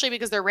are, especially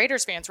because they're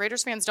Raiders fans.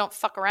 Raiders fans don't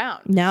fuck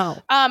around. No.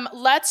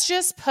 Let's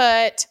just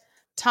put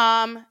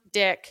Tom,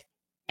 Dick,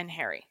 and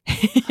Harry.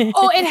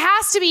 It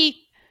has to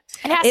be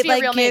a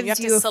real name. You have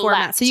to select.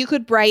 Format. So you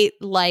could write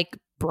like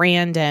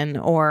Brandon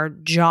or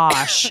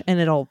Josh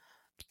and it'll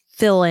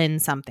fill in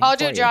something. I'll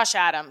do Josh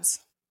Adams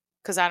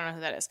because I don't know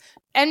who that is.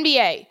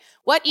 NBA.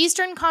 What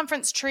Eastern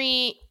Conference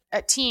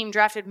team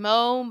drafted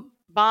Mo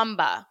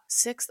Bamba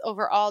 6th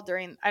overall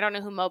during, I don't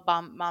know who Mo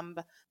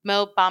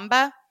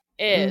Bamba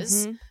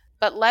is,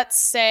 but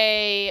let's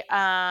say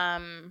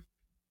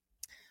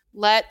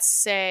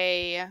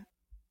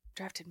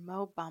drafted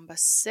Mo Bamba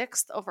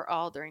 6th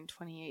overall during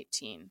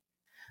 2018.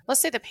 Let's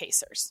say the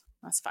Pacers.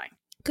 That's fine.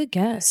 Good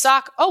guess.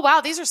 Oh,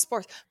 wow. These are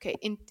sports. Okay.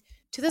 In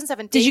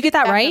 2007. Did you get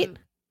that right?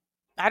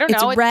 I don't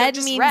know. Red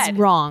means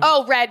wrong.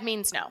 Oh, red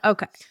means no.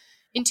 Okay.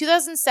 In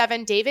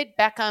 2007, David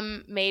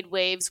Beckham made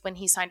waves when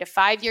he signed a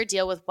 5-year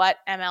deal with what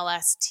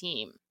MLS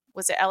team?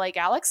 Was it LA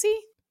Galaxy?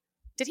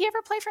 Did he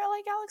ever play for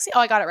LA Galaxy? Oh,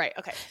 I got it right.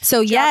 Okay.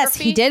 So yes,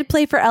 he did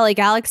play for LA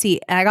Galaxy.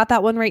 And I got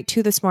that one right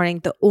too this morning.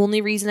 The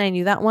only reason I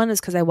knew that one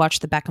is because I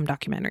watched the Beckham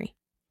documentary.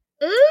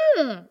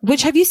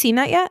 Which, have you seen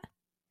that yet?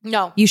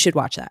 No. You should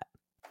watch that.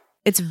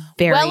 It's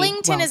very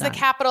Wellington well is done. the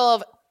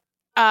capital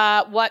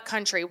of what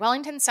country?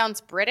 Wellington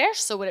sounds British,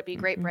 so would it be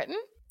Great Britain?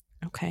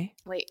 Okay.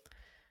 Wait.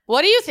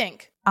 What do you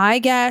think? I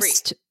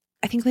guessed,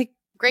 I think like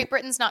Great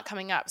Britain's not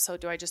coming up, so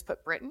do I just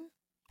put Britain?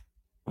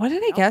 What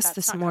did I guess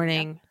this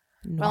morning?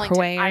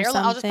 Norway or Ireland.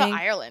 something? I'll just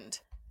put Ireland.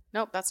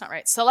 Nope, that's not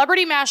right.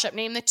 Celebrity mashup.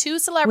 Name the 2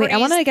 celebrities. Wait, I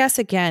want to guess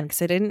again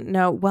because I didn't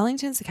know.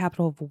 Wellington's the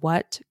capital of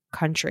what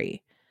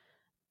country?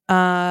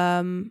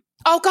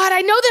 Oh, God,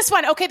 I know this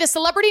one. Okay, the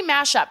celebrity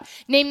mashup.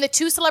 Name the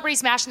 2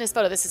 celebrities mashed in this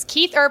photo. This is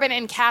Keith Urban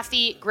and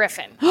Kathy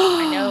Griffin.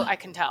 I know, I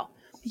can tell.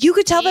 You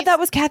could tell that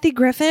was Kathy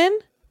Griffin?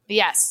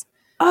 Yes.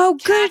 Oh,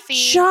 good Kathy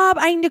job.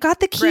 I got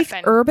the Keith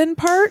Griffin. Urban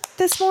part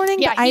this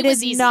morning, Yeah, but I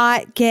did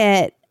not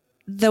get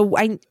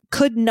I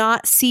could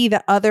not see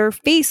the other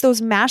face.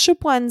 Those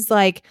mashup ones,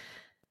 like.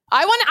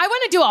 I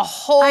want to do a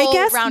whole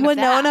round of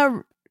that.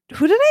 Winona.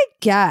 Who did I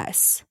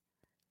guess?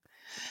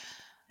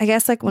 I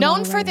guess like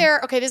known for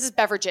their this is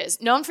beverages.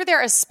 Known for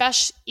their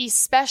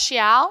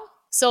Especial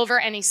Silver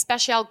and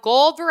Especial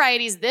Gold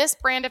varieties. This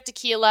brand of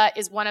tequila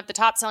is one of the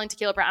top selling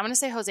tequila brands. I'm going to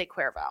say Jose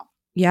Cuervo.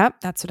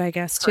 Yep, that's what I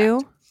guessed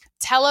too.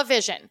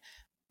 Television.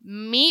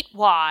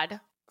 Meatwad,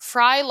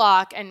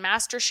 Frylock, and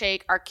Master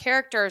Shake are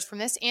characters from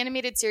this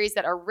animated series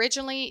that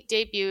originally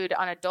debuted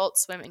on Adult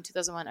Swim in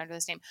 2001 under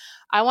this name.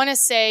 I want to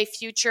say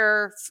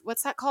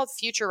what's that called?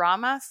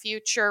 Futurama?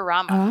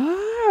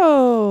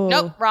 Oh.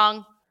 Nope,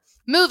 wrong.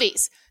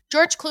 Movies.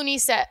 George Clooney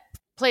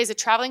plays a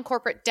traveling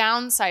corporate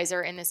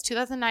downsizer in this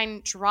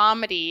 2009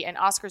 dramedy and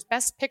Oscar's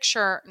Best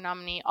Picture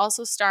nominee,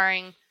 also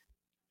starring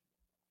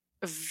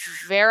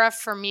Vera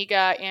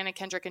Farmiga, Anna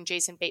Kendrick, and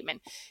Jason Bateman.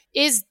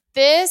 Is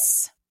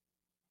this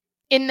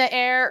In the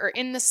Air or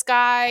In the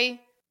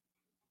Sky?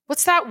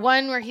 What's that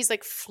one where he's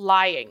like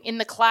flying? In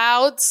the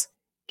Clouds?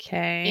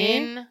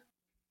 Okay.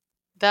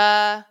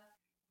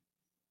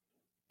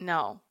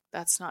 No,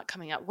 that's not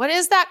coming up. What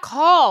is that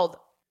called?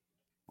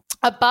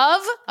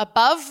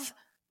 Above?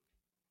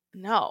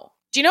 No.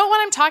 Do you know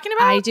what I'm talking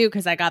about? I do,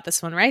 because I got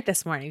this one right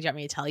this morning. Do you want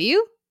me to tell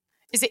you?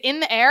 Is it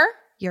In the Air?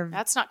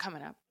 That's not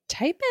coming up.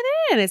 Type it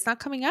in. It's not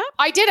coming up.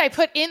 I did. I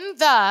put in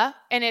the,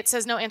 and it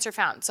says no answer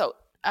found. So,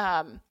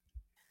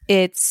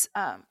 it's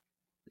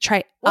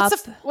try what's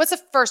up. What's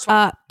the first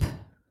one?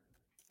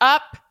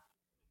 Up.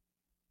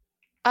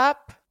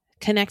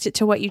 Connect it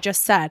to what you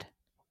just said.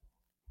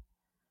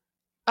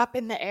 Up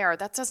in the air.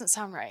 That doesn't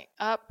sound right.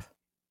 Up.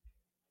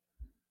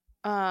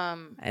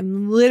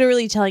 I'm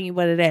literally telling you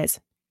what it is.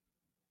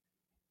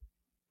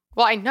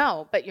 Well, I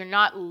know, but you're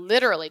not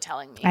literally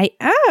telling me. I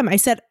am. I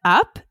said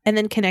up and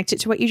then connect it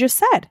to what you just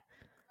said.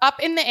 Up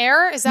in the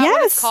air? Is that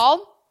what it's called?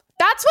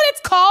 That's what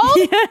it's called?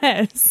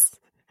 Yes.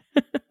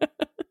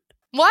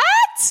 What?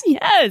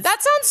 Yes.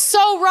 That sounds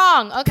so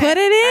wrong. Okay. Put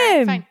it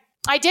in. Right, fine.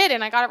 I did,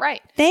 and I got it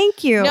right.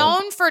 Thank you.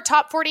 Known for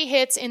top 40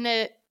 hits in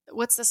the...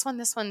 What's this one?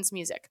 This one's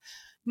music.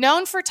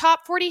 Known for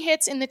top 40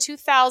 hits in the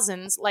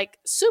 2000s, like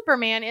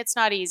Superman, It's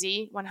Not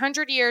Easy,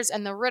 100 Years,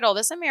 and The Riddle,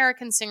 this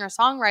American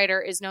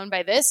singer-songwriter is known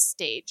by this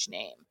stage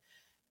name.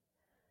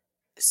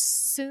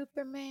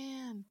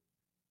 Superman.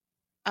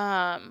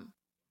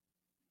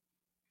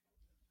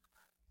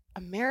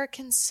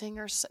 American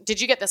singer. Did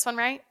you get this one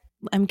right?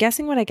 I'm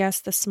guessing what I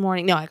guessed this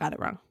morning. No, I got it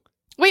wrong.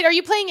 Wait, are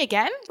you playing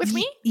again with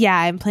me? Yeah,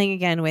 I'm playing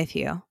again with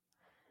you.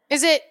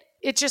 Is it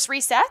just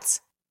resets?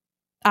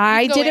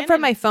 I did it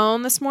from my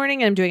phone this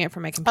morning and I'm doing it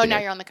from my computer. Oh, now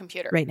you're on the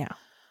computer. Right now.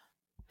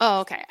 Oh,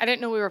 okay. I didn't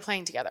know we were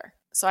playing together.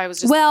 So I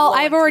was just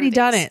I've already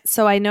done it.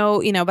 So I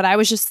know, but I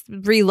was just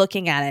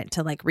re-looking at it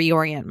to like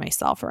reorient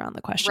myself around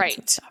the questions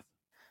and stuff.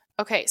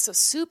 Okay, so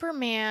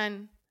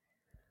Superman.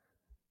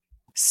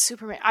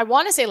 I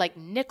want to say like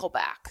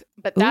Nickelback,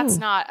 but that's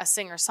not a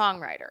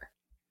singer-songwriter.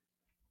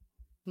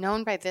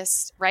 Known by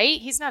this, right?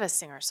 He's not a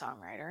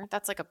singer-songwriter.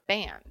 That's like a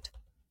band.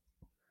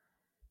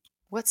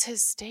 What's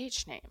his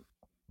stage name?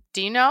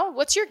 Do you know?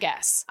 What's your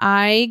guess?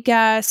 I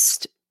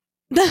guessed,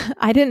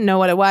 I didn't know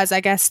what it was. I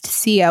guessed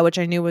Sia, which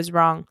I knew was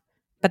wrong.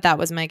 But that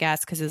was my guess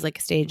because it's like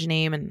a stage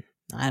name and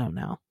I don't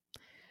know.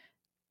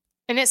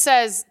 And it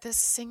says, this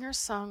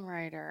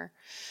singer-songwriter,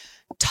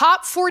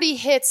 top 40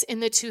 hits in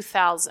the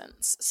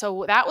 2000s.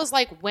 So that was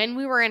like when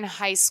we were in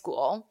high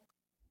school.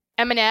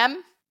 Eminem.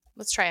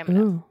 Let's try Eminem.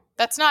 Ooh.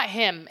 That's not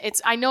him.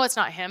 I know it's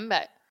not him,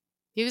 but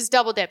he was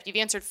double dipped. You've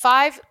answered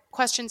 5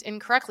 questions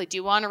incorrectly. Do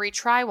you want to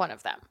retry one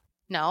of them?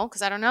 No,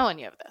 because I don't know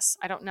any of this.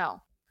 I don't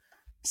know.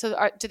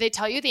 So do they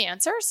tell you the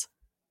answers?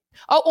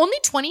 Oh, only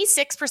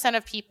 26%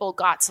 of people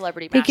got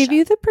Celebrity Mashup. They give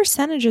you the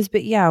percentages,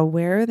 but yeah,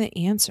 where are the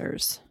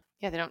answers?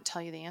 Yeah, they don't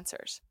tell you the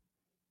answers.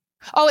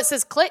 Oh, it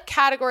says click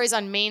categories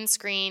on main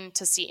screen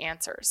to see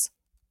answers.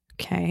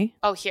 Okay.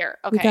 Oh, here.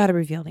 Okay. We got to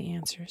reveal the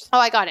answers. Oh,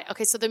 I got it.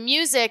 Okay, so the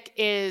music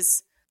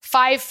is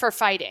 5 for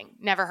Fighting.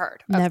 Never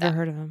heard of them.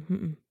 Heard of them.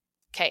 Mm-mm.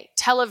 Okay.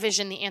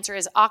 Television, the answer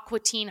is Aqua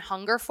Teen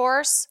Hunger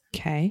Force.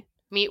 Okay.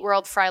 Meat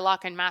World, Frylock,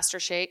 and Master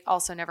Shake.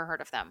 Also never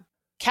heard of them.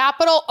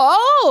 Capital,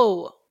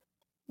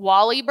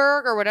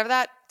 Wallyburg or whatever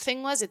that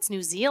thing was. It's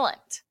New Zealand.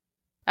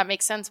 That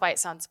makes sense why it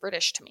sounds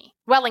British to me.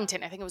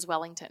 Wellington. I think it was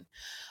Wellington.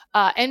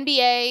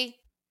 NBA,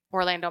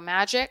 Orlando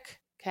Magic.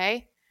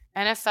 Okay.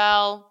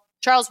 NFL,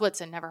 Charles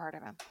Woodson. Never heard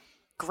of him.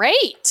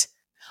 Great.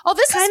 Oh,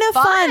 this kind is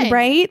of fun,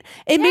 right?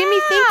 It made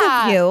me think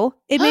of you.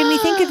 It made me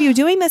think of you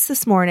doing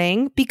this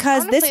morning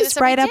because this is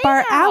right up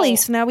our alley.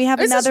 So now we have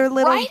another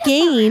little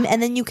game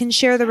and then you can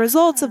share the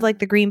results of like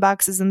the green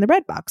boxes and the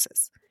red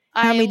boxes.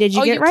 How many did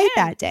you get right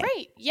that day?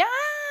 Great. Yeah.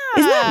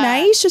 Isn't that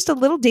nice? Just a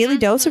little daily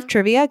dose of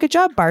trivia. Good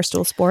job,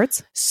 Barstool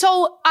Sports.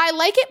 So I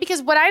like it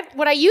because what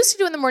I used to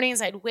do in the morning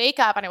is I'd wake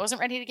up and I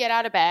wasn't ready to get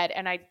out of bed,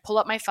 and I'd pull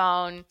up my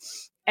phone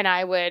and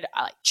I would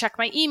check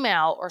my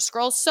email or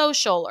scroll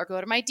social or go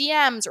to my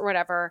DMs or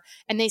whatever.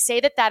 And they say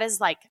that is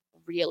like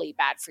really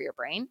bad for your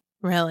brain.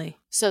 Really?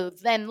 So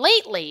then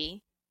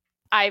lately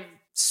I've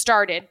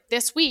started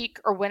this week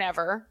or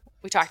whenever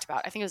we talked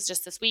about, I think it was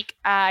just this week,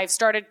 I've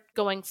started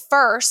going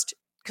first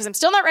because I'm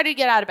still not ready to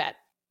get out of bed.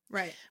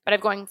 Right. But I'm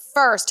going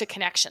first to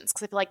connections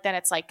because I feel like then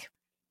it's like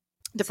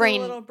the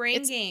brain. A little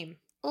brain game.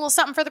 A little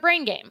something for the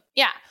brain game.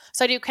 Yeah.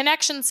 So I do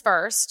connections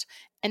first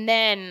and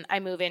then I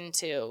move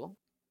into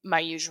my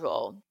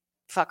usual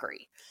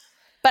fuckery.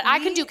 But I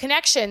can do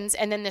connections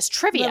and then this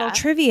trivia. Little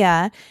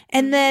trivia.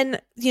 And then,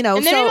 and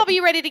then maybe I'll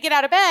be ready to get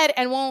out of bed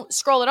and won't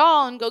scroll at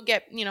all and go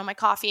get, my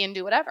coffee and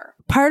do whatever.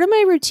 Part of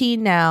my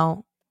routine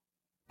now,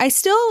 I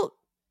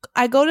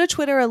go to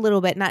Twitter a little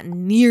bit, not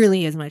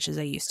nearly as much as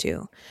I used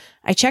to.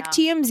 I check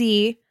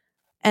TMZ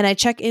and I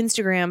check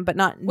Instagram, but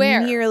not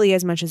nearly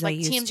as much as I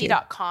used to.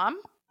 TMZ.com?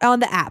 On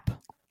the app.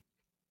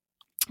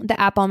 The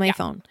app on my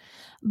phone.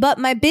 But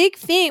my big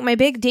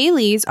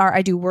dailies are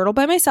I do Wordle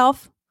by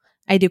myself.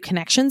 I do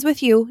connections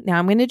with you. Now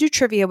I'm going to do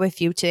trivia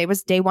with you. Today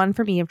was day 1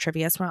 for me of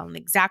trivia. So we're on the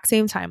exact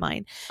same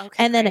timeline.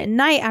 Okay, and then at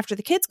night after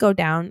the kids go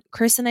down,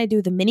 Chris and I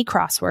do the mini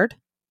crossword.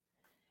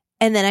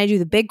 And then I do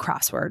the big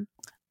crossword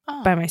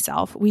by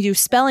myself. We do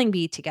spelling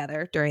bee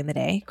together during the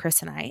day,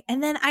 Chris and I.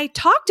 And then I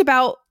talked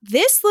about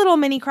this little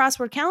mini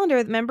crossword calendar.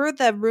 Remember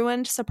the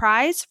ruined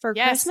surprise for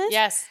Christmas?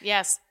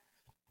 Yes.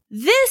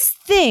 This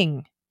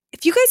thing,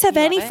 if you guys have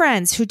any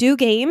friends who do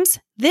games,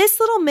 this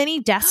little mini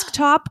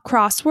desktop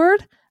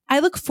crossword, I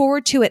look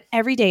forward to it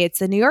every day. It's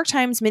the New York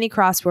Times mini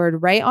crossword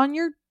right on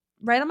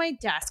my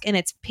desk, and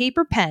it's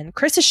paper pen.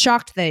 Chris is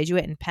shocked that I do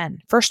it in pen.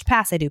 First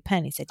pass, I do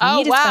pen. He said, "Do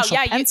you need a special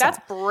pencil?" That's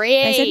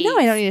brave. I said, "No,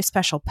 I don't need a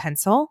special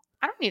pencil.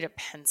 I don't need a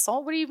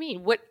pencil. What do you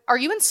mean? What are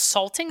you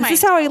insulting my? This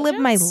is how I live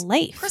my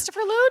life,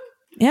 Christopher Lude."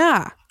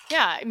 Yeah.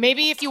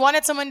 Maybe if you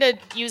wanted someone to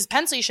use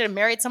pencil, you should have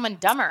married someone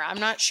dumber. I'm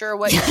not sure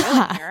what you're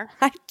doing here.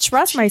 I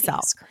trust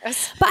myself. But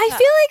I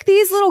feel like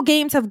these little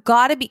games have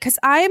got to be, because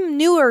I'm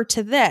newer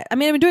to this. I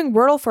mean, I've been doing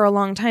Wordle for a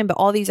long time, but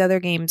all these other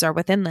games are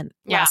within the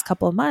last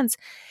couple of months.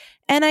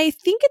 And I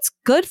think it's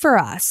good for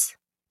us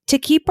to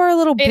keep our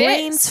little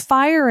brains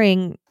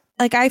firing.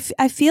 Like, I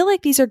feel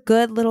like these are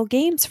good little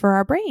games for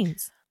our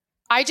brains.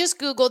 I just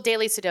Googled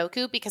daily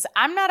Sudoku because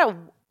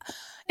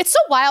it's so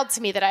wild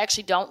to me that I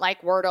actually don't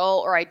like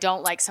Wordle or I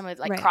don't like some of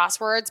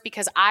crosswords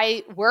because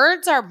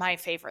words are my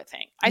favorite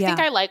thing. I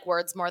think I like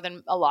words more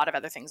than a lot of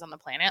other things on the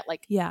planet.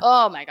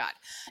 Oh my God.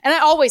 And I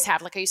always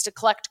have. I used to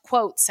collect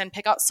quotes and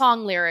pick out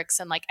song lyrics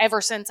and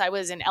ever since I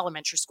was in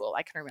elementary school,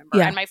 I can remember.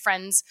 Yeah. And my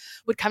friends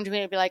would come to me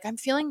and be like, "I'm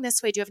feeling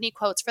this way. Do you have any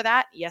quotes for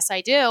that?" Yes,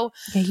 I do.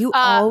 Yeah, you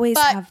always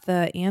have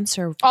the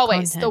answer.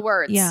 Always. Content. The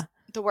words. Yeah.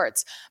 The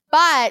words.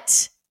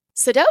 But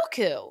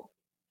Sudoku,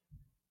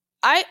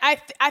 I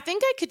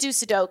think I could do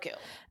Sudoku.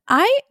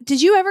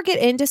 Did you ever get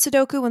into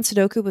Sudoku when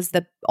Sudoku was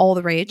all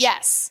the rage?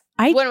 Yes.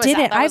 I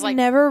didn't. I've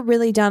never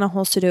really done a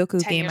whole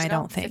Sudoku game, I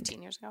don't think.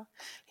 15 years ago.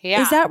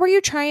 Yeah. Is that where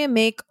you try and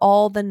make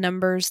all the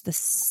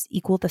numbers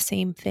equal the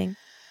same thing?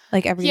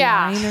 Like every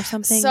line or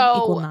something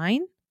equal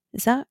 9?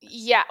 Is that?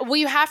 Yeah. Well,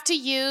 you have to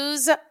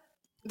use,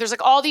 there's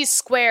all these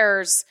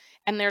squares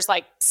and there's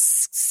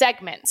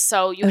segments.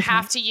 So you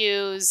have to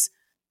use,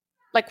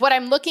 what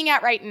I'm looking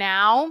at right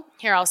now.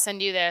 Here, I'll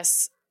send you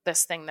this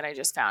thing that I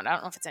just found. I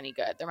don't know if it's any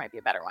good. There might be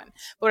a better one.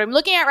 But what I'm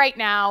looking at right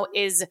now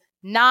is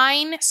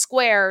 9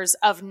 squares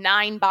of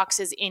 9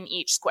 boxes in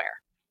each square.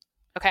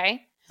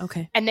 Okay?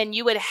 Okay. And then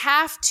you would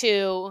have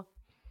to,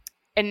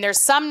 and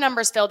there's some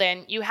numbers filled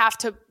in, you have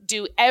to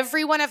do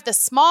every one of the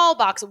small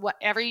boxes,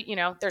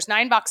 there's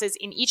 9 boxes.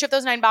 In each of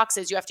those 9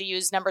 boxes, you have to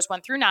use numbers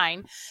 1 through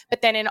 9.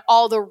 But then in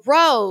all the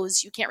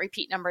rows, you can't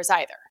repeat numbers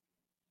either.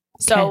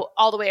 So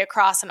all the way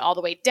across and all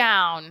the way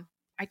down.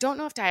 I don't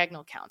know if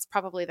diagonal counts.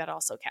 Probably that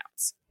also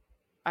counts.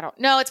 I don't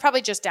know. It's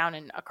probably just down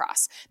and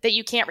across that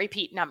you can't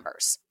repeat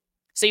numbers.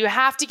 So you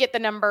have to get the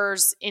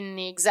numbers in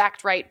the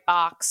exact right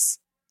box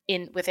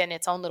within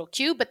its own little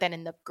cube, but then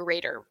in the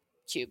greater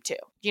cube too.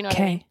 You know what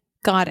I mean?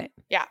 Got it.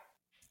 Yeah.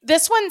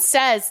 This one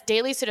says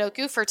daily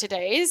Sudoku for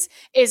today's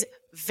is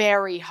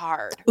very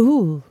hard.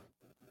 Ooh.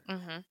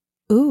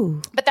 Mm-hmm.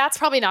 Ooh. But that's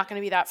probably not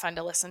going to be that fun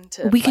to listen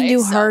to. We can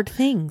do hard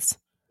things.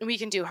 We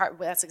can do hard.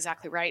 That's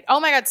exactly right. Oh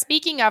my God.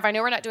 Speaking of, I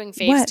know we're not doing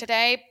faves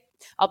today.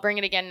 I'll bring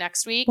it again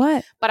next week.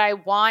 What? But I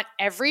want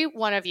every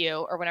one of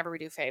you, or whenever we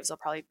do faves, I'll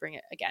probably bring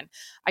it again.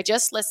 I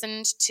just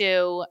listened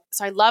to,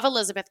 so I love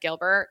Elizabeth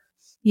Gilbert.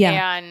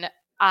 Yeah. And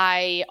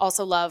I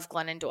also love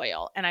Glennon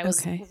Doyle. And I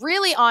was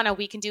really on a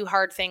We Can Do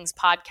Hard Things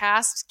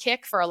podcast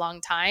kick for a long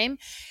time.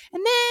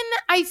 And then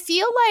I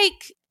feel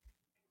like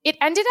it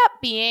ended up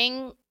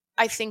being,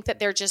 I think that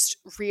they're just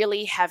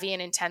really heavy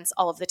and intense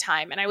all of the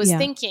time. And I was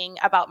thinking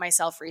about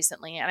myself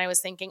recently, and I was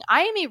thinking,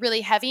 I am a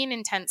really heavy and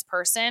intense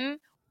person,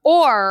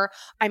 or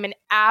I'm an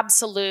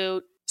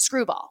absolute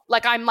screwball.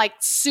 Like I'm like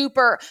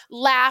super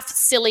laugh,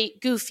 silly,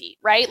 goofy,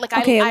 right? Like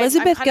Okay,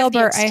 Elizabeth I'm kind of the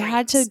Gilbert, I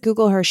had to extremes.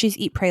 Google her. She's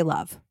Eat, Pray,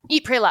 Love.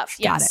 Eat, pray, love.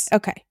 Got Yes. it.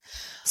 Okay.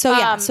 So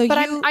yeah, but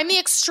I'm the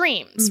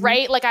extremes, Mhm.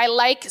 right? Like I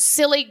like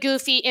silly,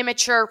 goofy,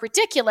 immature,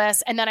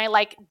 ridiculous, and then I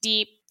like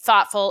deep,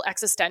 thoughtful,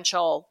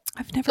 existential.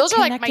 I've never those are,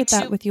 like, connected my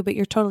that two- with you, but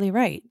you're totally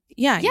right.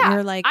 Yeah, Yeah,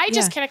 you're like, I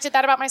just connected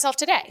that about myself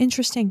today.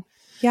 interesting.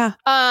 Yeah.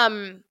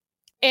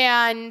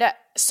 And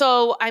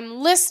so I'm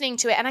listening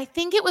to it, and I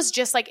think it was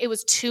just like it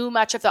was too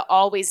much of the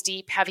always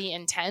deep, heavy,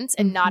 intense,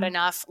 and not Mhm.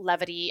 enough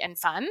levity and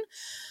fun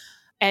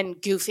and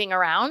goofing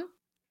around.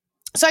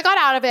 So I got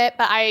out of it,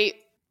 but I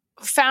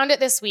found it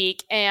this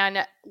week,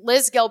 and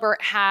Liz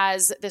Gilbert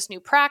has this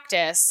new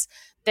practice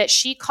that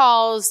she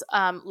calls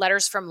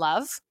Letters from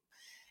Love.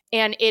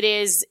 And it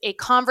is a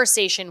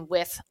conversation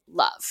with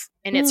love.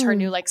 And it's her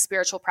new like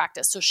spiritual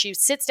practice. So she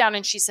sits down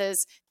and she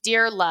says,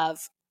 "Dear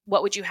love,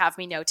 what would you have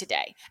me know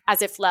today?"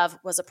 As if love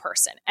was a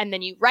person. And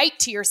then you write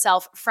to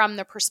yourself from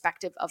the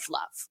perspective of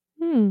love.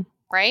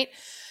 Right?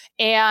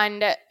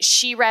 And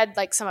she read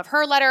like some of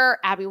her letter.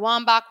 Abby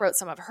Wambach wrote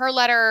some of her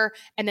letter.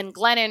 And then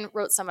Glennon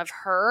wrote some of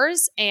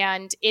hers.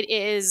 And it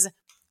is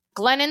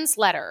Glennon's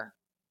letter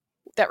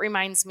that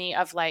reminds me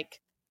of like,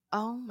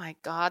 oh my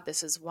God,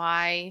 this is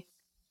why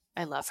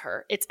I love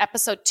her. It's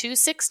episode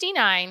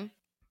 269.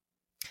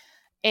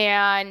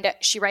 And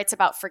she writes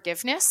about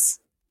forgiveness.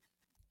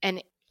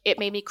 And it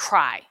made me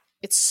cry.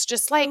 It's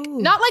just like,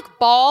 not like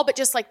bawl, but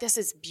just like, this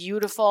is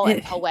beautiful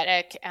and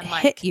poetic and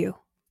like hit you.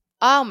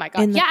 Oh my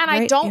God. Yeah. And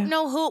I don't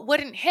know who it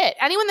wouldn't hit.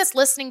 Anyone that's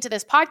listening to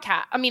this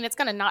podcast, I mean, it's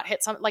going to not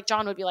hit some, like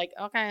John would be like,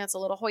 okay, it's a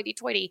little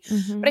hoity-toity.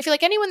 But I feel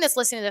like anyone that's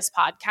listening to this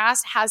podcast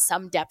has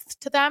some depth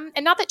to them.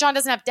 And not that John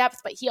doesn't have depth,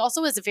 but he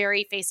also is a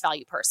very face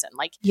value person.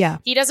 Like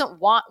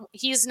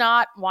he's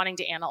not wanting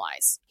to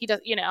analyze. He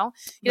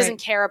doesn't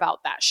care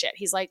about that shit.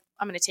 He's like,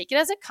 I'm going to take it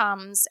as it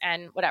comes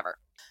and whatever.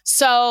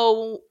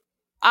 So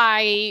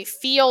I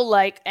feel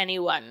like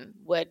anyone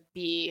would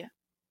be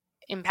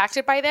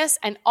impacted by this,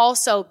 and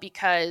also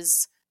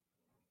because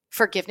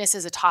forgiveness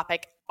is a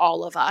topic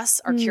all of us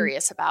are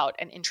curious about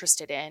and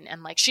interested in,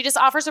 and like she just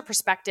offers a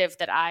perspective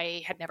that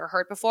I had never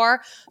heard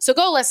before. So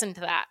go listen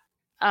to that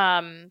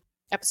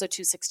episode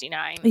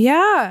 269.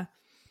 Yeah,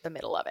 the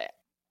middle of it.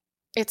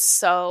 It's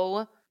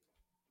so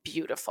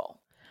beautiful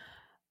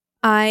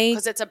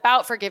because it's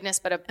about forgiveness,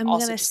 but I'm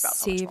also gonna just about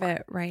save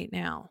it right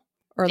now,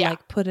 or Yeah.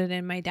 like put it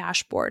in my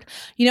dashboard.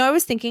 I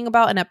was thinking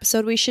about an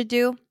episode we should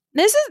do.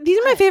 These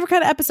are my favorite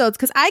kind of episodes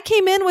because I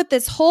came in with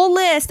this whole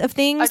list of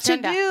things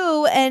Agenda. to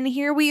do, and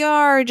here we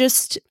are,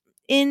 just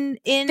in.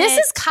 This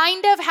is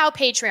kind of how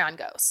Patreon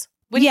goes.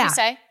 Wouldn't you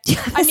say?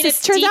 I mean,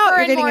 it's turns deeper out you're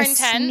and getting more a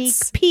intense.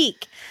 sneak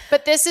peek.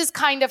 But this is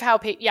kind of how,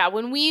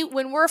 when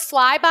we're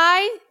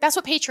flyby, that's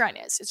what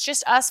Patreon is. It's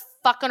just us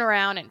fucking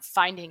around and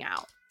finding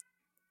out.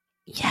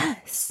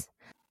 Yes.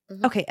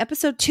 Mhm. Okay,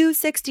 episode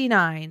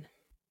 269.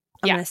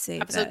 I'm gonna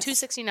save episode this.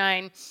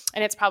 269,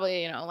 and it's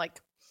probably like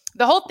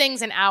the whole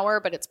thing's an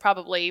hour, but it's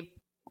probably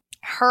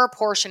her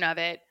portion of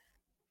it.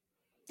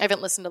 I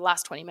haven't listened to the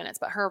last 20 minutes,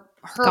 but her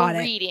Got it.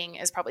 reading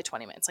is probably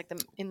 20 minutes, like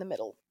in the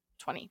middle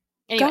 20.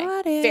 Anyway,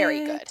 Got it.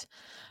 very good.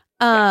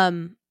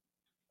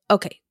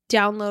 Okay,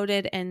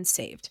 downloaded and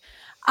saved.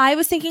 I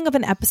was thinking of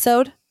an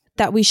episode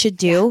that we should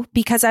do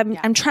because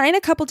I'm trying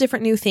a couple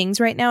different new things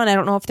right now, and I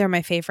don't know if they're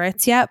my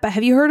favorites yet. But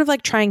have you heard of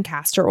like trying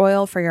castor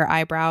oil for your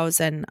eyebrows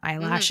and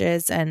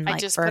eyelashes? And I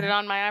just put it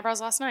on my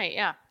eyebrows last night.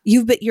 Yeah,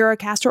 you're a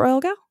castor oil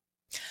gal?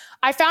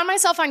 I found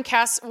myself on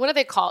what do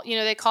they call?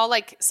 They call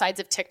like sides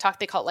of TikTok.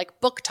 They call it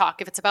like book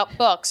talk if it's about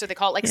books, or they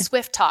call it like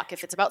Swift talk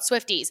if it's about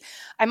Swifties.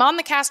 I'm on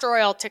the castor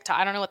oil TikTok.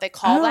 I don't know what they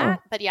call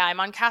that, but yeah, I'm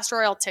on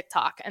castor oil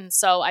TikTok. And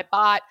so I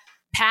bought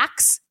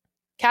packs,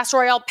 castor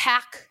oil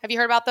pack. Have you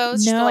heard about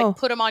those? No. Just to like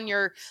put them on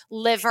your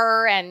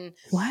liver, and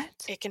What?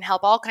 it can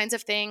help all kinds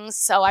of things.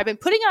 So I've been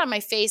putting it on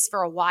my face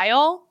for a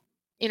while,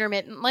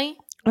 intermittently.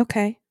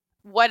 Okay.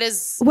 What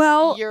is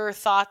your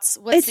thoughts?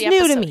 What's it's the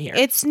episode new to me. here?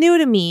 It's new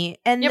to me.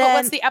 And but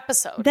what's the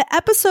episode? The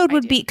episode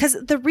would be because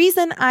the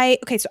reason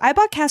so I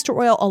bought castor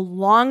oil a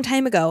long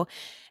time ago,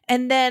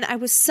 and then I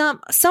was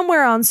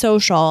somewhere on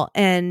social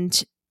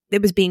and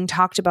it was being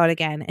talked about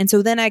again. And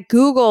so then I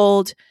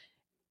Googled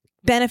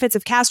benefits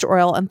of castor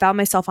oil and found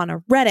myself on a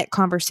Reddit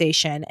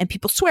conversation, and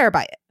people swear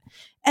by it.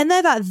 And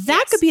then I thought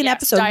that could be an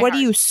episode. What do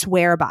you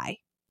swear by?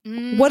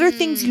 What are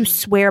things you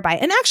swear by?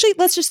 And actually,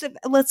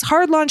 let's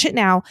hard launch it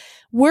now.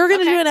 We're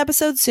going to do an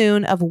episode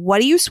soon of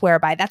what do you swear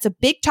by? That's a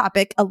big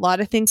topic. A lot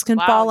of things can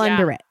fall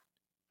under it.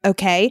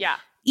 Okay. Yeah.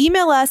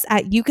 Email us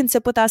at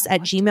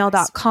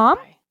youcansipwithus@gmail.com.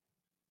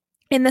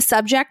 In the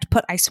subject,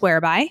 put I swear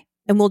by,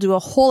 and we'll do a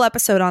whole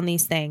episode on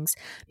these things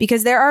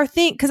because there are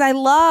things, because I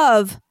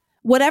love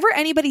whatever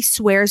anybody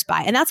swears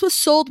by. And that's what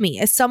sold me.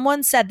 As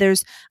someone said,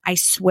 I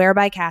swear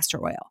by castor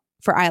oil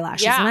for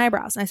eyelashes and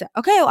eyebrows. And I said,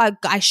 okay, well,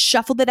 I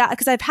shuffled it out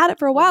because I've had it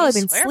for a while. I've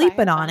been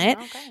sleeping on it.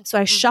 Okay. So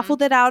I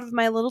shuffled it out of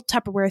my little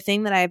Tupperware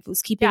thing that I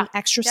was keeping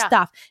extra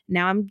stuff.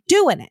 Now I'm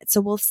doing it.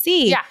 So we'll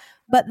see. Yeah.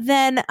 But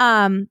then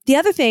the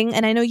other thing,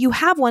 and I know you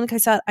have one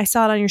because I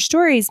saw it on your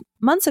stories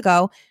months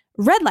ago,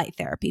 red light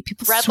therapy.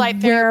 People Red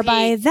light swear therapy.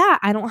 by that.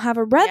 I don't have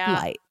a red Yeah.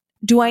 light.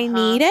 Do I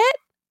need it?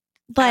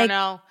 I don't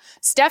know.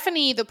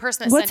 Stephanie, the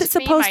person that what's sent it to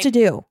me, supposed to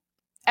do?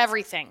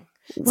 everything.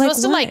 It's Like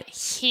supposed to what? like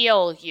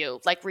heal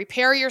you, like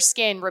repair your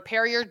skin,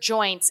 repair your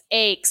joints,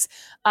 aches.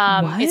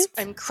 It's What?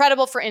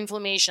 incredible for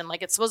inflammation.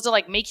 Like it's supposed to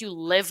like make you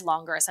live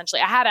longer.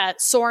 Essentially, I had a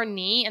sore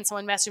knee, and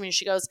someone messaged me. And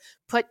she goes,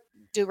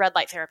 "Do red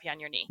light therapy on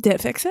your knee." Did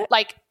it fix it?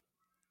 Like,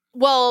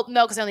 well,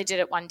 no, because I only did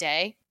it one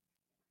day.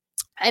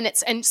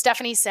 And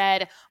Stephanie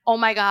said, "Oh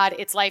my God,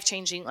 it's life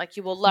changing. Like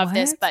you will love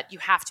this, What? but you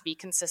have to be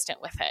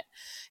consistent with it."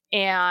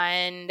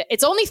 And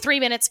it's only 3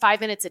 minutes, 5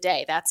 minutes a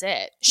day. That's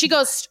it. She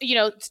goes,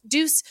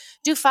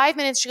 do 5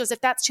 minutes. She goes, if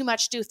that's too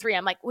much, do 3.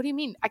 I'm like, what do you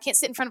mean? I can't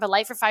sit in front of a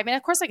light for 5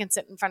 minutes. Of course I can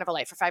sit in front of a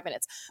light for 5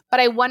 minutes.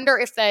 But I wonder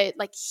if the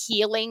like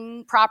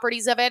healing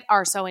properties of it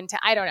are so intense.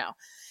 I don't know.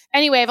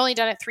 Anyway, I've only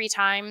done it 3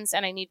 times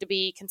and I need to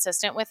be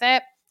consistent with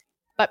it.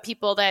 But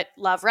people that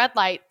love red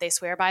light, they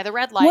swear by the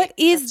red light. What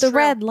is That's the true.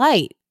 red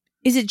light?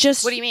 Is it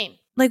just What do you mean?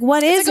 like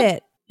what It's is like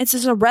it? It's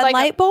just a red like a-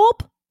 light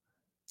bulb?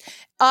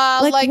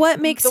 Like what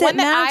makes the it one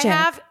that magic? I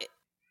have?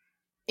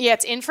 Yeah,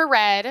 it's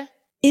infrared.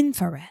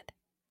 Infrared.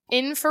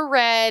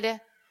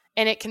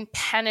 And it can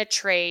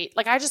penetrate.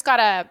 Like I just got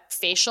a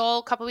facial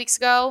a couple weeks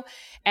ago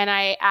and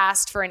I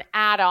asked for an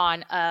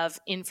add-on of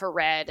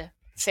infrared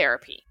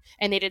therapy.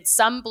 And they did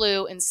some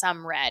blue and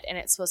some red. And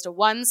it's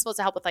one's supposed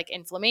to help with like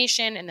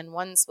inflammation and then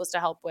one's supposed to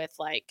help with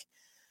like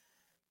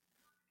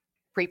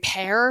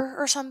repair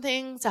or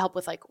something to help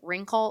with like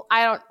wrinkle.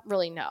 I don't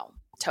really know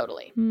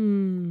totally.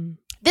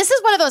 This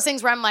is one of those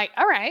things where I'm like,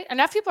 all right,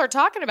 enough people are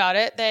talking about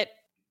it that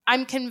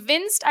I'm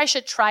convinced I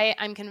should try it.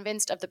 I'm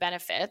convinced of the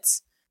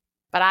benefits,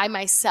 but I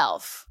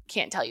myself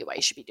can't tell you why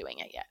you should be doing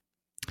it yet.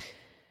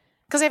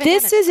 Because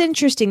This is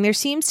interesting. There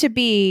seems to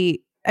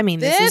be, I mean,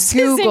 this is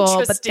Google, but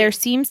interesting. there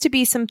seems to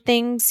be some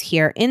things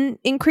here in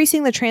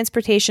increasing the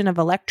transportation of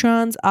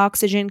electrons,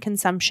 oxygen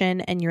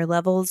consumption, and your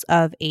levels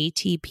of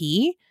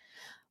ATP.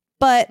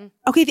 But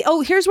okay,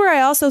 here's where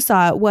I also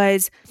saw it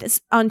was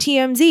this, on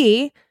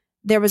TMZ.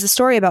 There was a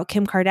story about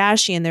Kim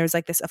Kardashian. There was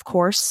like this, of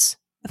course,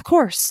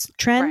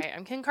 trend. Right.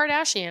 I'm Kim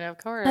Kardashian, of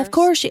course. Of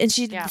course. And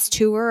she did this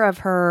tour of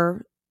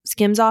her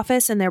Skims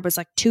office, and there was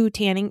like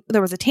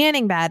there was a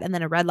tanning bed and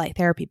then a red light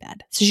therapy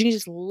bed. So she can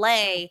just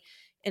lay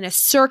in a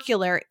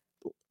circular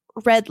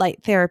red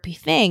light therapy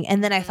thing.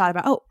 And then I thought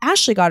about,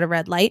 Ashley got a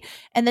red light.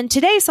 And then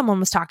today someone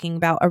was talking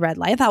about a red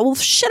light. I thought, well,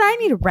 shit, I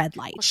need a red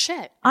light. Well,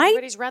 shit.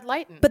 Everybody's red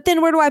lighting. But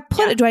then where do I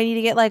put it? Do I need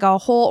to get like a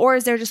whole, or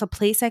is there just a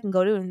place I can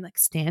go to and like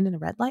stand in a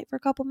red light for a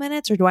couple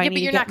minutes? Or do I need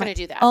but you're to not get going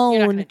to do that. own?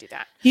 You're not going to do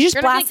that. You just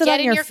You're not blast it gonna on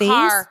get your in your face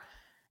car.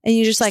 and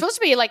you just It's like, supposed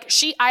to be like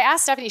I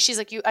asked Stephanie, she's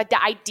like, you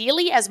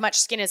ideally as much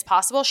skin as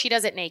possible. She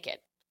does it naked.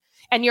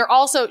 And you're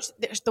also,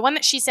 the one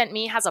that she sent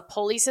me has a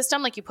pulley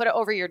system. Like you put it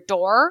over your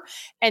door.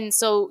 And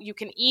so you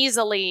can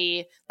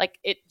easily like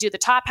do the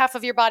top half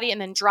of your body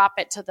and then drop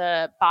it to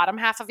the bottom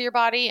half of your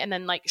body. And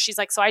then like, she's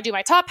like, so I do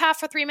my top half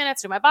for 3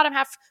 minutes, do my bottom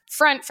half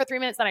front for 3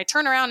 minutes. Then I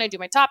turn around and do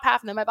my top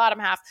half and then my bottom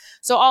half.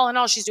 So all in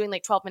all, she's doing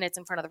like 12 minutes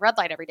in front of the red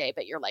light every day,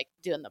 but you're like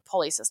doing the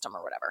pulley system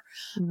or whatever.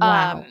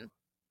 wow.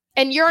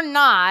 And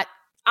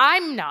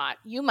I'm not,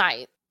 you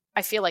might,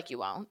 I feel like you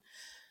won't.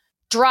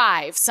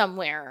 Drive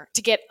somewhere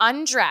to get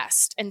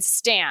undressed and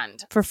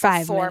stand for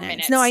 5 4 minutes.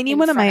 minutes No, I need in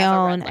one of front my of a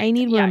own. red light. I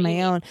need one Yeah, of my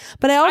you own. need-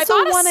 But I also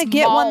bought a want to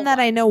get one small that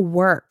I one. know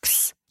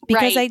works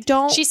because Right. I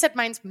don't. She said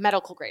mine's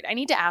medical grade. I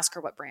need to ask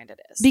her what brand it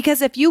is.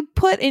 Because if you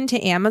put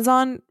into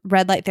Amazon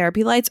red light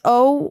therapy lights,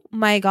 oh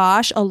my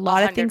gosh, a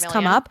lot of 100 things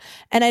come million. up.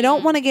 And I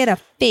don't want to get a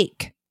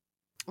fake.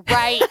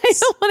 Right. I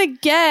don't want to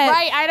get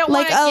Right. I don't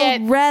like want to a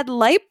get red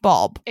light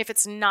bulb. if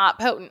it's not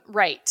potent.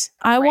 Right.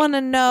 I Right. want to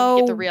You know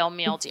get the real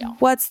meal deal.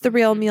 what's the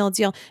real meal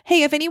deal.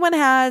 Hey, if anyone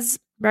has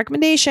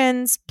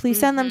recommendations, please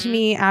send them to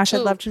me. Ash, I'd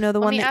Ooh, love to know the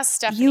Let one me that ask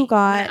Stephanie. you I'm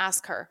got. gonna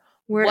ask her.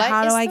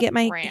 How do is I the get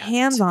my brand?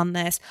 hands on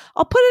this?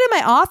 I'll put it in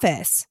my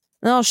office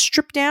and I'll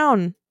strip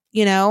down,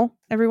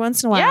 every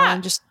once in a while Yeah.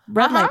 and just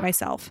red light Uh-huh.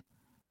 myself.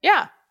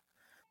 Yeah.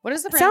 What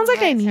is the It brand? sounds of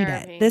like I light need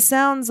therapy? it. This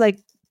sounds like,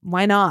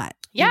 why not?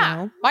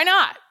 Yeah. Why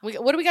not?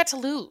 What do we got to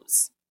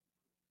lose?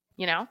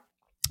 Yeah.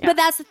 But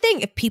that's the thing.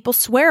 If people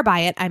swear by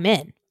it, I'm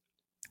in.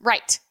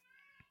 Right.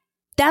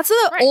 That's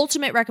the Right.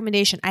 ultimate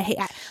recommendation.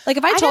 Like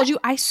if I told you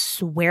I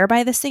swear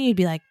by this thing, you'd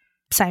be like,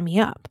 sign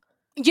me up.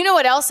 You know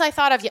what else I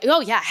thought of?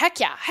 Oh, yeah. Heck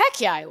yeah,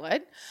 I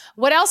would.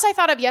 What else I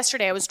thought of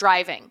yesterday? I was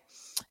driving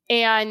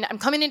and I'm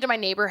coming into my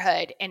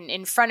neighborhood and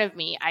in front of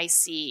me, I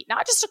see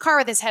not just a car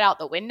with his head out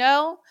the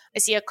window. I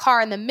see a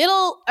car in the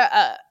middle,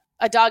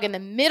 a dog in the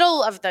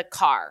middle of the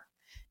car.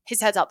 His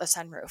head's out the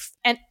sunroof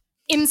and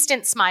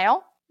instant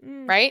smile,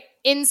 right?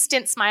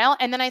 Instant smile.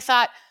 And then I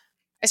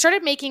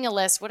started making a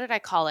list. What did I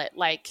call it?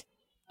 Like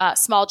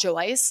small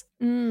joys.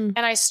 And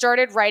I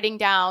started writing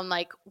down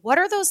like, what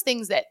are those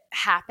things that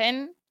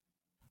happen?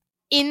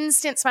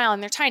 Instant smile,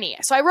 and they're tiny.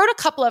 So I wrote a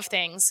couple of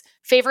things.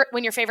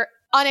 When your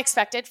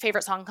unexpected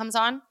favorite song comes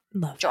on.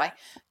 Love Joy. that.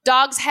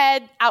 Dog's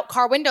head out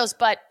car windows.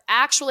 But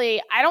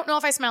actually, I don't know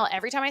if I smile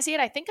every time I see it.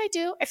 I think I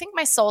do. I think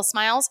my soul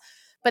smiles.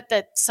 But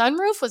the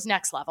sunroof was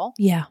next level.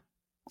 Yeah.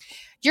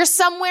 You're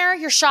somewhere,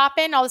 you're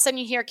shopping, all of a sudden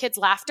you hear kids'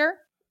 laughter.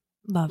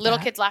 Little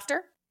that. kids'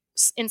 laughter.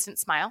 Instant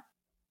smile.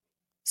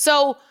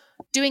 So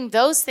doing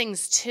those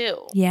things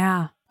too.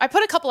 Yeah. I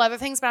put a couple other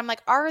things, but I'm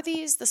like, are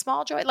these the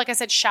small joy? Like I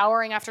said,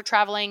 showering after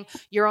traveling,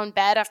 your own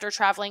bed after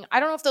traveling. I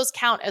don't know if those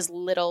count as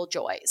little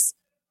joys.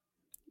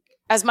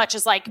 As much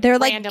as like they're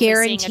like randomly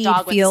guaranteed seeing a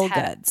dog feel with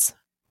his head. goods.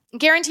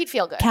 Guaranteed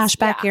feel goods.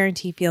 Cashback Yeah.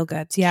 guarantee feel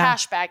goods. Yeah.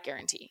 Cashback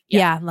guarantee.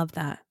 Yeah. Love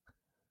that.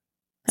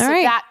 All so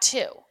right. that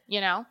too,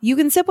 you know? You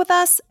can sip with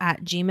us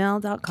at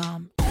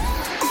gmail.com.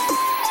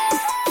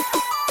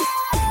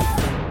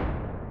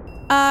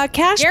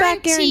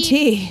 Cashback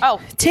guarantee.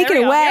 Oh, take there it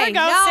we go. away. There we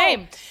go. No.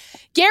 Same.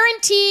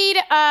 Guaranteed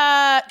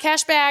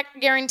cashback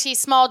guarantee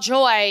small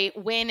joy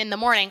win in the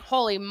morning.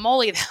 Holy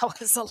moly, that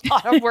was a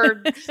lot of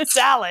word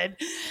salad.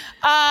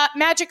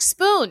 Magic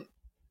Spoon.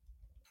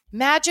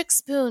 Magic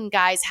Spoon,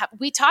 guys.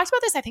 We talked about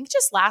this, I think,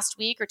 just last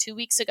week or 2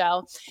 weeks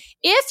ago.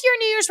 If your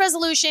New Year's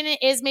resolution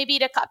is maybe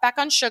to cut back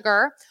on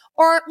sugar,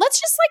 or let's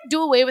just like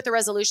do away with the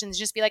resolutions,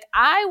 just be like,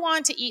 I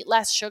want to eat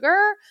less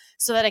sugar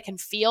so that I can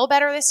feel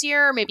better this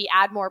year, maybe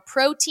add more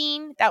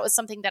protein. That was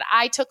something that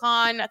I took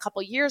on a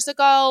couple years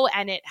ago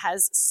and it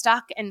has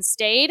stuck and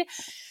stayed.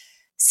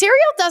 Cereal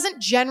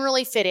doesn't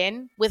generally fit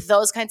in with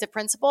those kinds of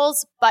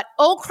principles, but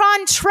au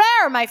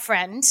contraire, my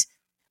friend,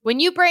 when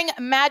you bring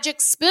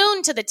Magic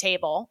Spoon to the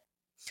table,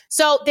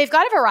 so they've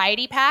got a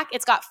variety pack.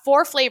 It's got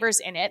 4 flavors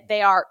in it.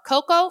 They are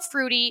cocoa,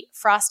 fruity,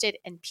 frosted,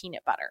 and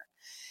peanut butter.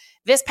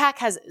 This pack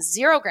has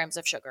 0 grams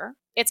of sugar.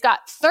 It's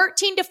got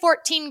 13 to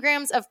 14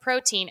 grams of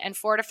protein and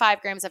 4 to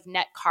 5 grams of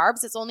net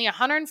carbs. It's only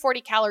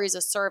 140 calories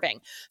a serving.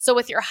 So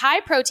with your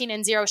high protein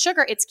and 0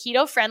 sugar, it's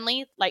keto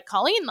friendly, like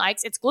Colleen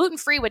likes. It's gluten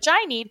free, which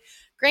I need,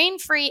 grain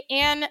free,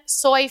 and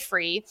soy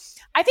free.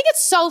 I think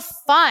it's so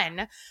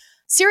fun.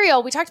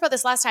 Cereal, we talked about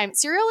this last time.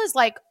 Cereal is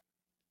like,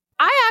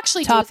 I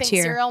actually Top do think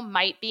tier. cereal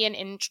might be an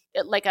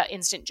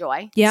instant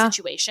joy Yeah.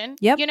 situation.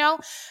 Yep. You know,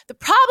 the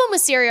problem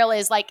with cereal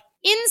is like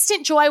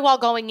instant joy while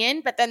going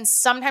in, but then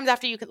sometimes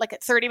after you could like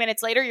 30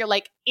 minutes later, you're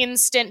like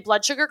instant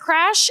blood sugar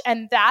crash,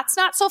 and that's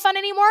not so fun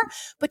anymore.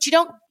 But you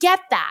don't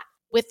get that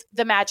with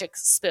the Magic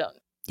Spoon.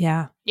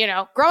 Yeah. You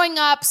know, growing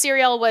up,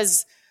 cereal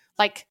was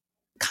like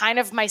kind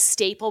of my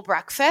staple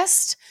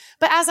breakfast.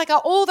 But as I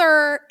got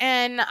older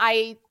and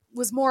I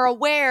was more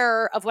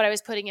aware of what I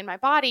was putting in my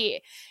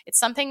body, it's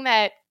something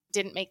that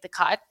didn't make the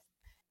cut.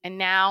 And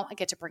now I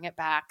get to bring it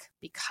back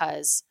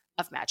because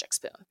of Magic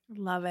Spoon.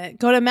 Love it.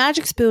 Go to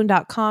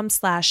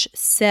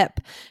magicspoon.com/sip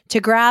to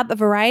grab a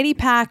variety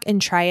pack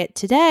and try it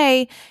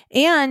today.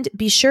 And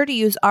be sure to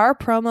use our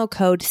promo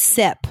code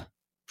SIP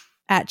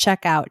at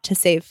checkout to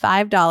save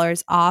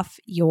 $5 off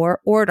your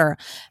order.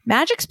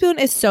 Magic Spoon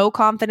is so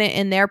confident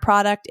in their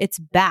product, it's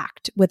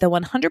backed with a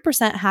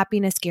 100%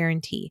 happiness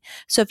guarantee.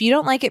 So if you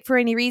don't like it for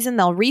any reason,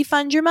 they'll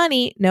refund your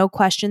money, no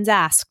questions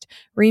asked.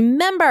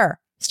 Remember,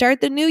 start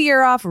the new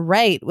year off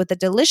right with a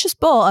delicious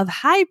bowl of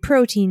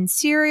high-protein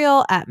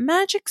cereal at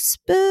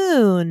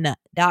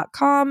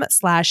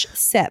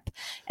magicspoon.com/sip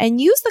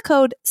and use the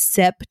code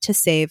SIP to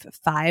save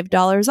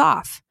 $5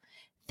 off.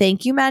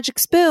 Thank you, Magic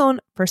Spoon,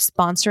 for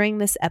sponsoring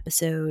this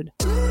episode.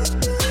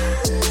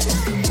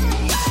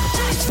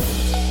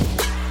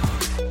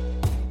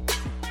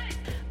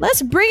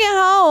 Let's bring it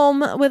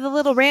home with a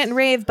little rant and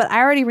rave, but I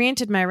already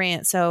ranted my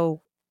rant,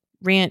 so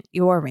rant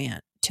your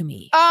rant to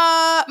me.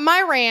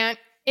 My rant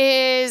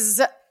is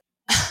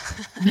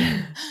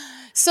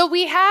so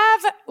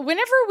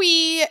whenever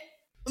we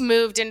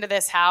moved into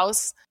this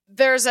house,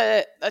 there's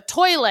a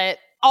toilet.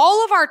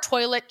 All of our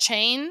toilet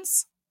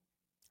chains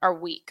are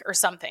weak or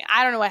something.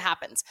 I don't know what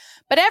happens.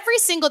 But every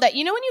single day,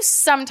 you know, when you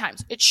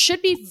sometimes, it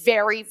should be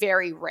very,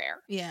 very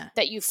rare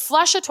that you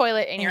flush a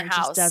toilet in your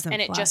house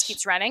and it just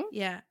keeps running.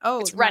 Yeah.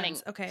 Oh, it's running.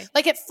 Okay.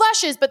 Like it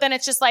flushes, but then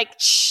it's just like,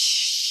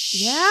 shh.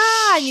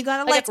 Yeah. And you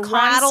got to Like, it's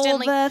rattle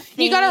constantly- the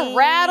thing. You got to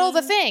rattle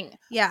the thing.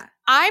 Yeah.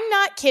 I'm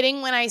not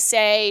kidding when I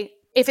say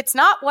if it's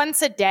not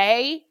once a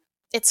day,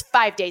 it's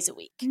 5 days a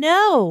week.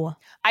 No.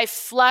 I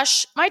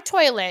flush my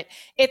toilet.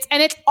 It's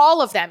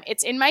all of them.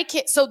 It's in my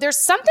kit. So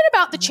there's something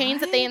about the chains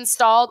that they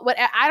installed.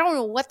 I don't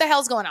know what the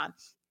hell's going on.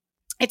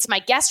 It's my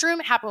guest room.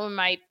 It happened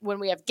when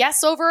we have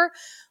guests over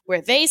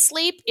where they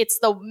sleep. It's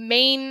the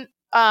main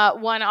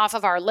one off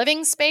of our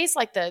living space,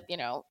 like the,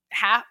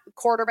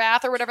 quarter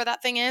bath or whatever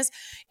that thing is.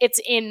 It's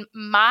in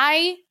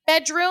my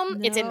bedroom.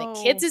 No. It's in the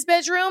kids'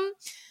 bedroom.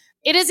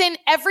 It is in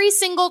every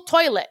single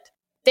toilet.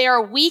 They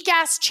are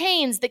weak-ass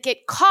chains that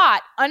get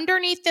caught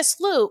underneath this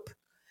loop.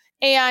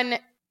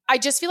 And I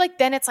just feel like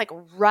then it's like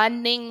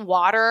running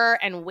water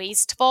and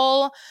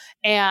wasteful.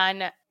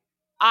 And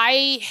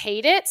I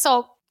hate it.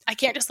 So I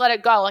can't just let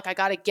it go. Like I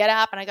got to get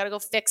up and I got to go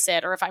fix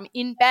it. Or if I'm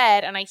in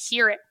bed and I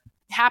hear it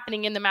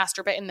happening in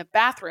the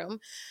bathroom,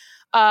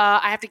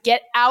 I have to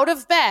get out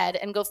of bed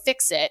and go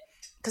fix it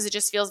because it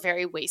just feels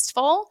very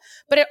wasteful.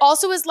 But it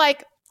also is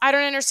like I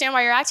don't understand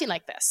why you're acting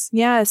like this.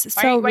 Yes.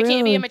 Why can't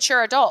you be a rude.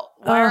 mature adult?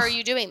 Why Ugh. are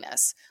you doing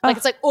this? Like,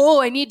 it's like,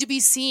 oh, I need to be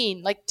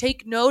seen. Like,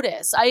 take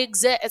notice. I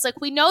exist. It's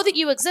like, we know that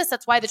you exist.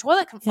 That's why the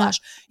toilet can Yeah.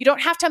 flush. You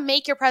don't have to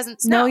make your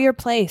presence Know known. your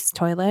place,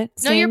 toilet.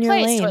 Know Stay your in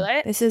place, lane.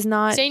 toilet. This is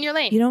not. Stay in your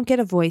lane. You don't get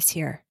a voice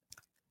here.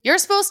 You're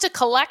supposed to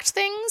collect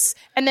things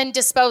and then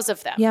dispose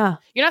of them. Yeah.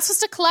 You're not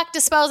supposed to collect,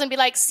 dispose, and be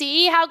like,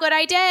 see how good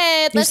I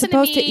did. You're Listen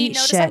supposed to me. to eat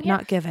Notice I'm shit, here."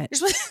 not give it. You're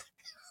supposed-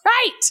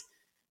 right.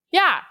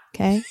 Yeah.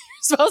 Okay. You're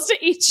supposed to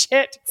eat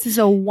shit. This is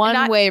a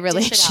one-way dish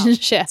it out.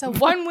 relationship. It's a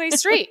one-way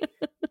street.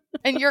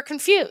 And you're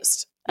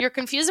confused. You're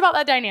confused about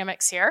the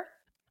dynamics here.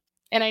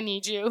 And I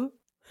need you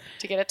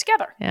to get it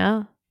together.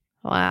 Yeah.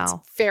 Wow.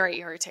 It's very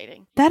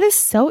irritating. That is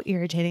so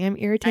irritating. I'm I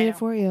irritated know.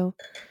 for you.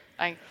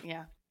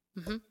 Yeah.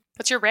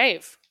 What's your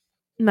rave?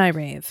 My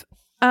rave.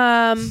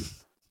 My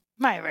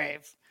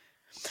rave.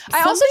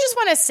 I also just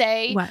want to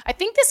say, What? I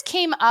think this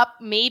came up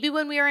maybe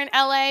when we were in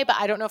LA, but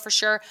I don't know for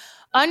sure.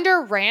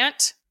 Under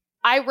rant,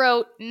 I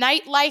wrote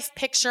nightlife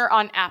picture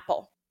on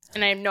Apple.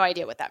 And I have no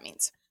idea what that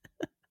means.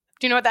 Do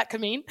you know what that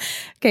could mean?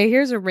 Okay,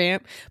 here's a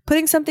rant.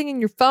 Putting something in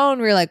your phone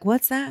where you're like,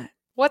 what's that?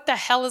 What the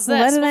hell is What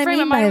this? did What I frame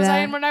mean of mind by was I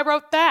that? in when I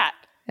wrote that?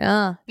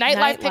 Yeah.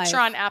 Nightlife picture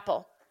on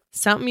Apple.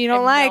 Something you I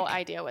don't have like. no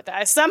idea what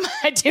that is. Some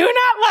I do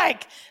not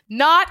like.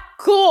 Not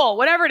cool.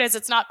 Whatever it is,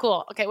 it's not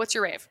cool. Okay, what's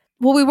your rave?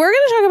 Well, we were going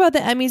to talk about the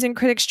Emmys and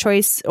Critics'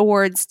 Choice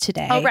Awards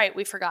today. Oh, right.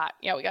 We forgot.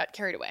 Yeah, we got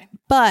carried away.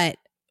 But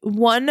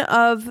one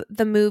of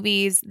the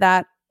movies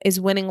that is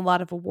winning a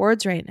lot of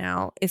awards right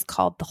now is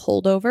called The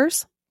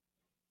Holdovers.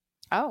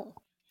 Oh.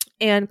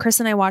 And Chris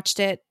and I watched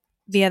it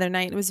the other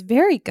night. It was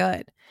very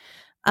good.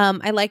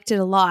 I liked it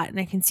a lot, and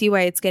I can see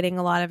why it's getting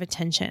a lot of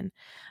attention.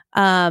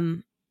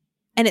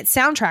 And its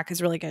soundtrack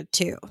is really good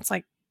too. It's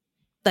like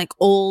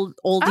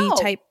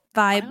oldie type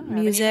vibe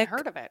music. I haven't even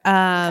heard of it.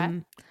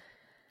 Okay.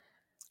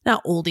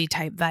 Not oldie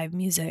type vibe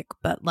music,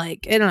 but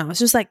like, I don't know. It's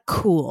just like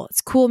cool. It's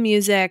cool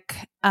music,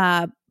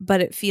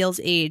 but it feels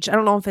aged. I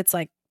don't know if it's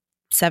like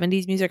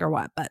 70s music or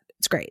what, but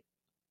it's great.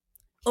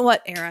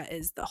 What era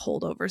is The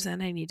Holdovers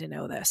in? I need to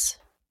know this.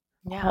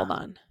 Yeah. Hold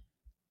on.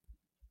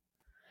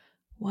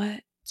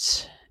 What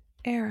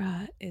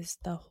era is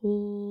The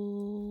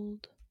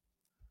Hold?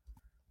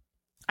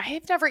 I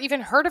have never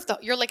even heard of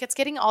you're like, it's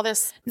getting all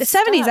this. The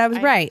 70s, stuff. I was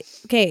right.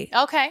 Okay.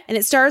 Okay. And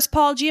it stars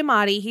Paul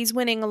Giamatti. He's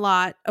winning a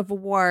lot of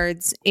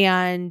awards.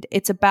 And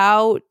it's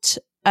about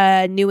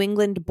a New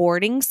England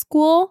boarding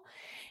school.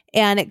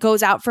 And it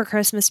goes out for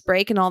Christmas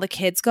break and all the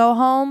kids go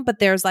home. But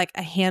there's like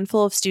a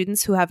handful of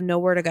students who have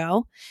nowhere to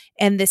go.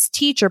 And this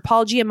teacher,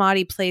 Paul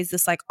Giamatti, plays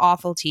this like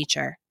awful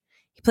teacher.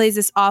 He plays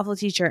this awful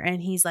teacher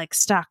and he's like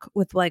stuck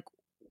with like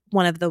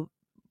one of the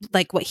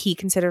like what he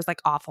considers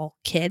like awful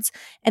kids.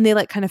 And they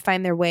like kind of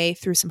find their way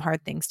through some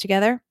hard things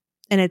together.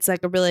 And it's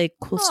like a really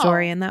cool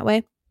story in that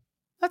way.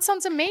 That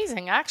sounds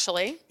amazing,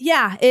 actually.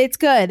 Yeah, it's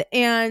good.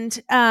 And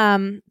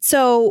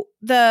so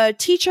the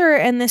teacher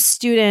and this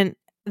student,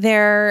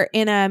 they're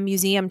in a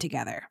museum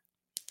together.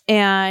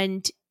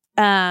 And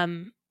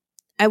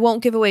I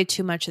won't give away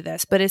too much of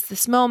this, but it's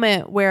this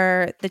moment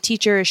where the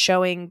teacher is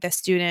showing the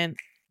student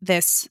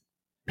this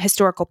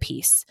historical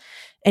piece.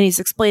 And he's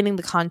explaining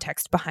the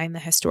context behind the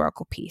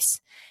historical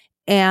piece.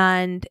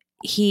 And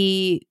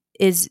he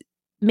is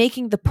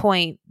making the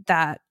point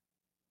that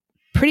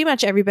pretty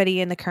much everybody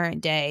in the current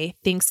day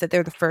thinks that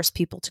they're the first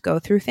people to go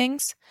through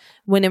things,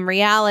 when in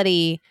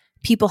reality,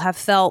 people have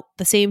felt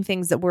the same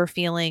things that we're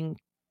feeling,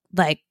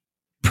 like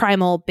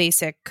primal,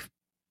 basic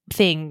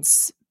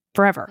things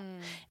forever.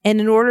 And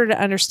in order to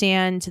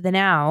understand the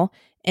now,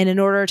 and in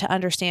order to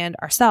understand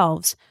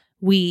ourselves,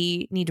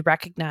 we need to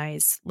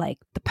recognize like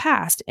the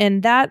past.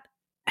 And that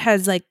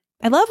has like,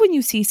 I love when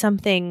you see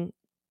something,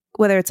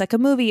 whether it's like a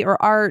movie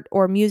or art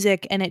or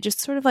music, and it just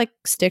sort of like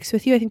sticks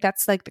with you. I think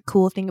that's like the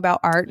cool thing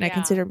about art. And I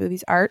consider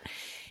movies art.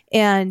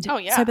 And so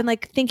I've been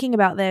like thinking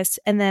about this,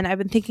 and then I've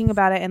been thinking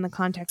about it in the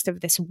context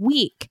of this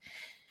week.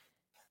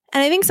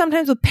 And I think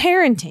sometimes with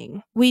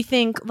parenting, we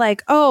think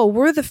like, oh,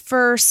 we're the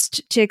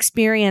first to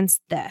experience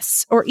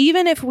this. Or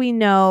even if we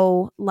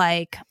know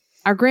like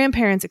our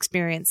grandparents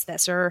experienced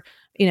this, or,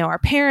 you know, our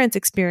parents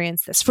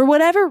experienced this, for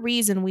whatever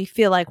reason, we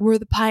feel like we're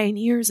the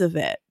pioneers of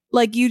it.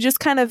 Like you just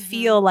kind of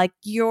feel like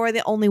you're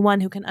the only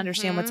one who can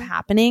understand what's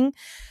happening.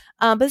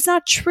 But it's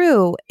not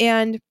true.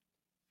 And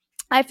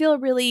I feel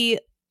really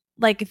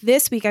like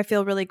this week, I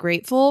feel really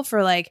grateful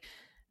for like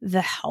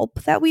the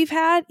help that we've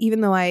had, even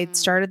though I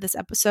started this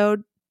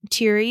episode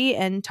teary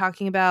and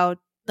talking about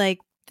like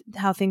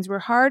how things were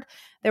hard.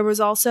 There was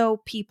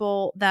also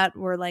people that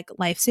were like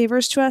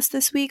lifesavers to us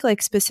this week,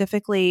 like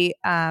specifically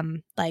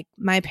like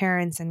my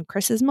parents and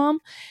Chris's mom.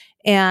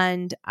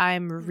 And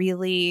I'm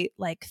really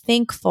like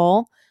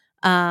thankful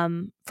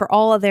for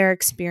all of their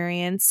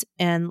experience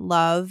and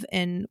love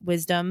and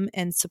wisdom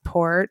and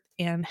support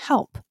and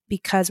help,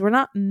 because we're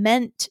not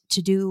meant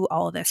to do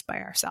all of this by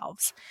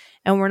ourselves.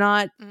 And we're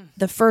not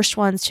the first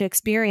ones to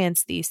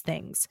experience these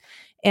things.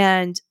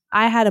 And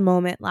I had a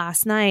moment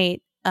last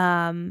night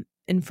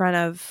in front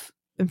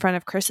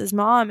of Chris's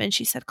mom, and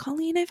she said,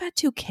 "Colleen, I've had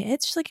 2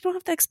 kids." She's like, "You don't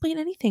have to explain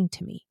anything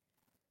to me.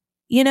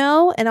 you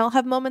know, and I'll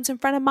have moments in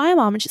front of my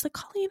mom and she's like,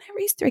 Colleen, I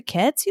raised 3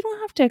 kids. You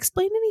don't have to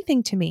explain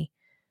anything to me.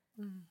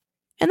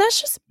 And that's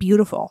just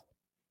beautiful.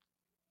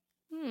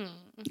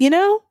 You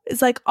know,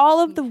 it's like all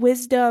of the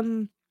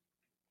wisdom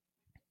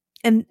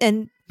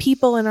and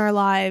people in our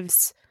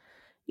lives,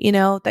 you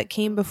know, that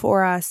came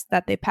before us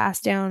that they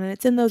passed down. And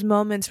it's in those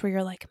moments where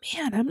you're like,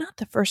 man, I'm not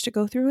the first to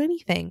go through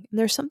anything. And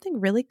there's something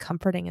really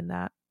comforting in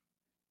that.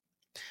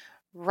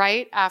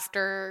 Right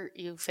after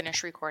you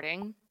finish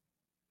recording,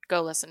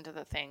 go listen to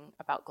the thing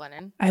about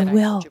Glennon. I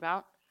will. Told you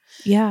about.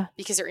 Yeah.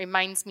 Because it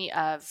reminds me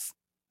of,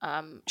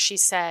 she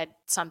said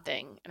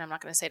something, and I'm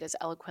not going to say it as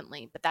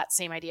eloquently, but that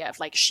same idea of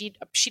like, she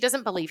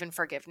doesn't believe in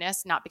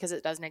forgiveness, not because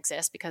it doesn't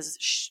exist, because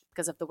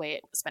of the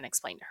way it's been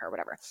explained to her,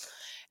 whatever.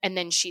 And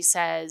then she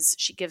says,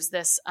 she gives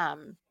this,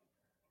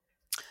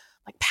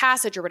 like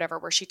passage or whatever,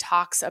 where she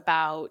talks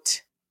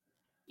about,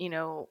 you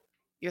know,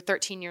 you're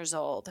 13 years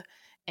old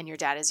and your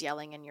dad is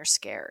yelling and you're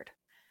scared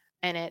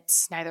and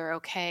it's neither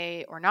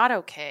okay or not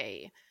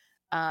okay.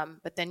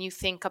 But then you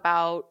think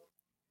about,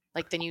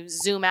 like, then you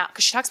zoom out,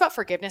 because she talks about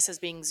forgiveness as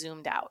being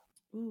zoomed out.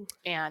 Ooh.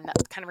 And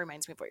that kind of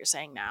reminds me of what you're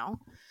saying now,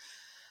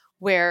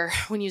 where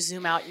when you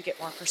zoom out, you get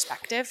more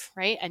perspective,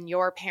 right? And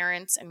your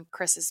parents and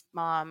Chris's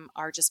mom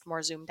are just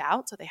more zoomed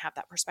out. So they have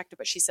that perspective.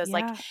 But she says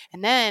like,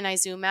 and then I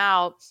zoom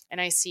out and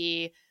I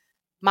see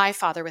my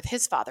father with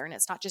his father, and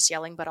it's not just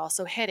yelling, but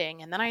also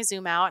hitting. And then I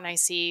zoom out and I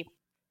see,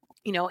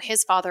 you know,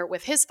 his father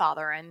with his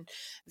father, and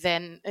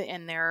then,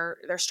 and they're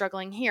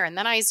struggling here. And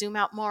then I zoom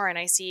out more and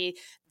I see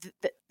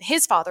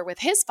his father with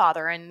his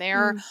father, and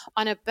they're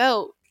on a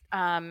boat,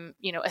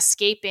 you know,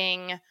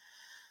 escaping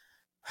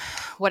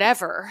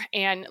whatever.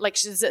 And like,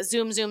 she's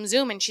zoom, zoom,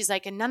 zoom. And she's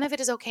like, and none of it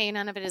is okay.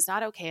 None of it is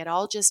not okay. It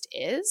all just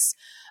is.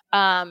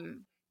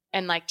 And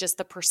like, just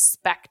the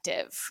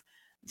perspective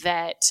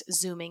that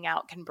zooming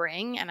out can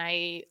bring. And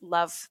I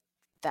love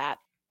that,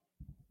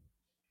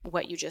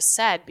 what you just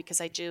said,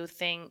 because I do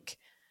think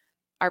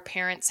our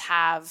parents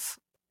have,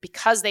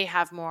 because they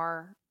have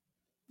more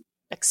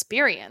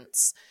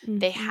experience,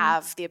 they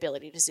have the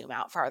ability to zoom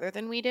out farther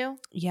than we do.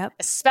 Yep.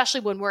 Especially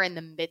when we're in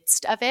the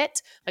midst of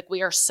it. Like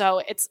we are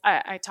so,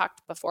 I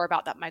talked before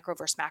about that micro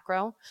versus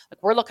macro.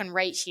 Like we're looking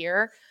right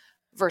here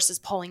versus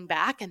pulling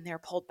back, and they're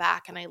pulled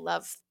back. And I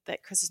love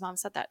that Chris's mom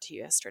said that to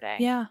you yesterday.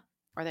 Yeah.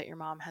 Or that your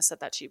mom has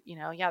said that to you. You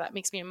know, yeah, that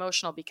makes me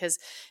emotional because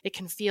it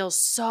can feel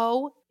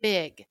so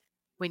big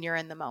when you're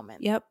in the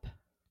moment. Yep.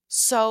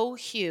 So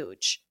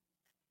huge.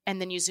 And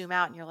then you zoom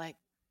out and you're like,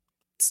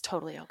 it's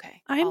totally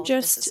okay. I'm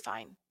just this is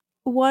fine.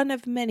 One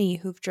of many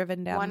who've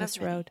driven down this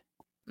road.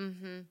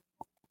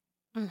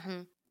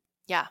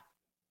 Yeah.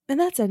 And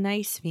that's a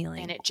nice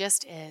feeling. And it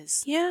just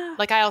is. Yeah.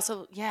 Like I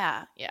also,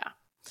 yeah.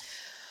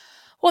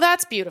 Well,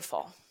 that's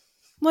beautiful.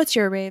 What's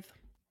your rave?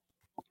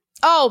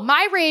 Oh,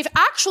 my rave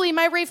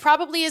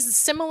probably is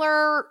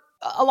similar,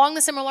 along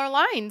the similar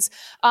lines.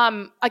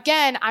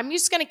 Again, I'm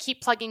just going to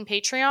keep plugging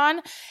Patreon,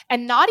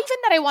 and not even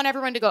that I want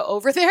everyone to go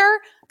over there,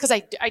 because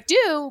I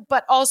do,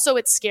 but also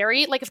it's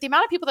scary. Like if the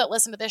amount of people that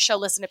listen to this show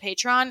listen to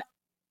Patreon,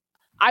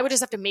 I would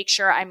just have to make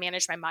sure I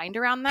manage my mind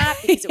around that,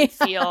 because it would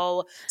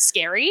feel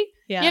scary,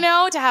 you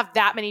know, to have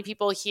that many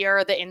people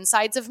hear the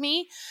insides of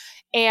me.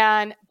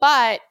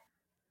 But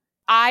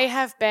I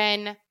have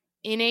been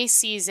in a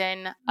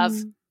season of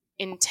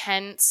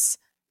intense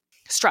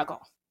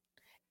struggle.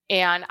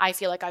 And I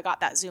feel like I got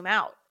that zoom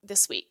out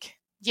this week,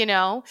 you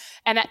know?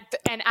 And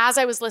as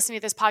I was listening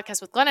to this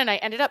podcast with Glennon, I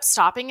ended up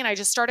stopping, and I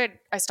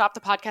stopped the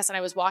podcast and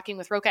I was walking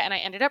with Roka, and I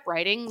ended up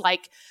writing,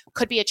 like,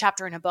 could be a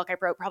chapter in a book I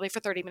wrote probably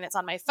for 30 minutes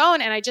on my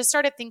phone. And I just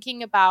started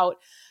thinking about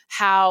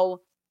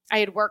how I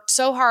had worked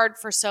so hard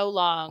for so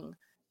long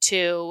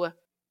to,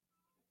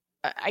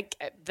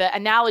 the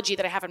analogy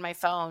that I have in my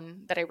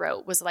phone that I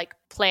wrote was like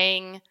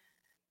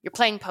you're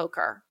playing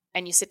poker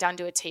and you sit down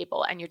to a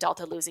table and you're dealt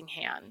a losing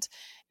hand.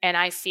 And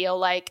I feel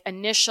like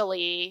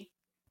initially,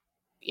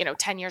 you know,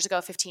 10 years ago,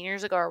 15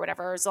 years ago or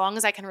whatever, as long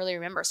as I can really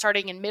remember,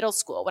 starting in middle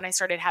school when I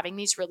started having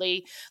these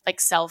really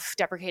like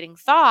self-deprecating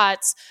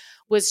thoughts,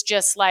 was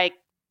just like,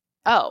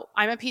 oh,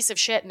 I'm a piece of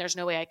shit and there's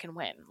no way I can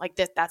win. Like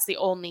that's the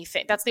only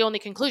thing. That's the only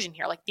conclusion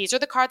here. Like these are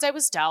the cards I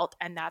was dealt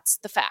and that's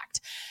the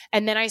fact.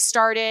 And then I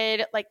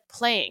started like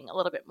playing a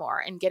little bit more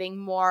and getting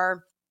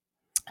more,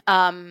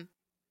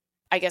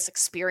 I guess,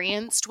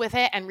 experienced with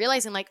it, and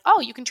realizing like, oh,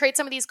 you can trade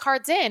some of these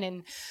cards in,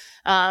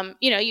 and,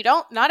 you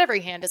know, not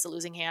every hand is a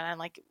losing hand. And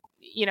like,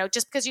 you know,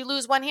 just because you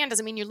lose one hand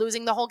doesn't mean you're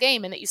losing the whole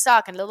game and that you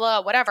suck and blah,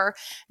 blah, whatever.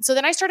 And so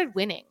then I started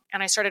winning,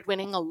 and I started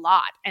winning a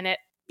lot, and it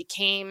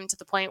became to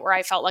the point where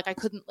I felt like I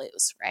couldn't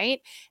lose.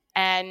 Right.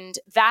 And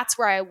that's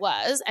where I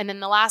was. And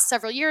then the last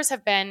several years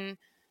have been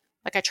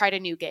like, I tried a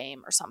new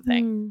game or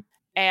something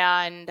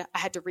and I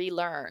had to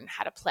relearn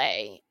how to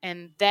play.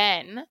 And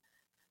then,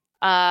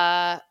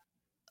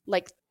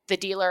 like the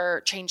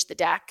dealer changed the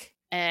deck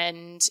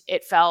and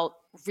it felt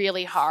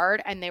really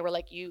hard. And they were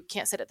like, you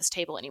can't sit at this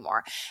table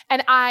anymore.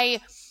 And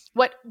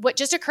what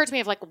just occurred to me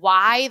of like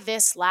why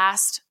this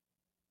last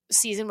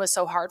season was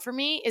so hard for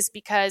me is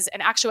because,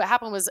 and actually what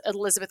happened was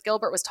Elizabeth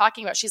Gilbert was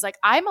talking about, she's like,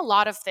 I'm a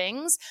lot of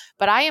things,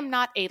 but I am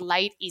not a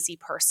light, easy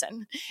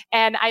person.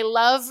 And I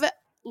love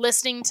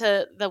listening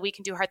to the We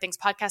Can Do Hard Things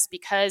podcast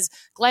because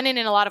Glennon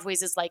in a lot of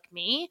ways is like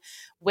me,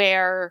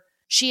 where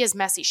she is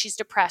messy. She's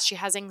depressed. She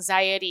has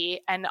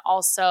anxiety and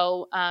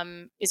also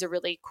is a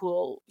really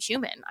cool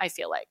human, I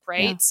feel like,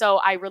 right? Yeah. So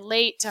I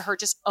relate to her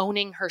just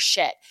owning her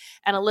shit.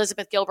 And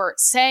Elizabeth Gilbert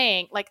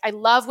saying, like, I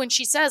love when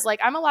she says, like,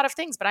 I'm a lot of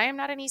things, but I am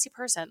not an easy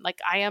person. Like,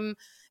 I am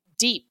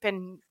deep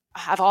and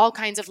have all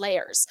kinds of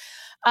layers.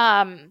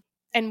 And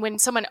when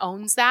someone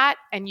owns that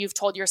and you've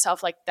told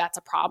yourself, like, that's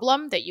a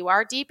problem, that you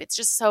are deep, it's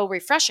just so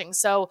refreshing.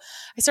 So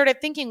I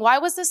started thinking, why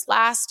was this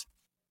last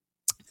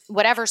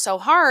whatever so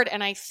hard?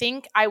 And I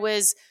think I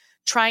was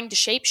trying to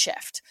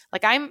shapeshift.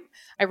 Like I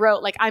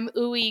wrote, like, I'm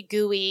ooey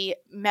gooey,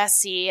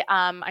 messy.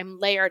 I'm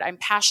layered. I'm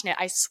passionate.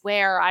 I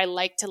swear I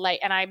like to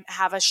and I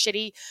have a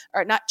shitty,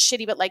 or not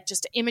shitty, but like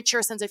just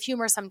immature sense of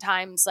humor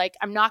sometimes. Like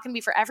I'm not going to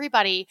be for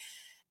everybody.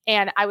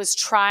 And I was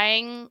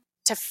trying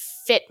to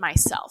fit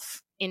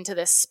myself into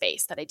this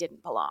space that I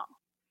didn't belong.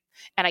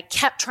 And I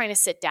kept trying to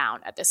sit down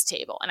at this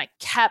table and I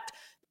kept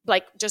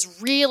like,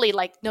 just really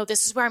like, no,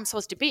 this is where I'm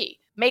supposed to be.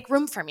 Make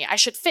room for me. I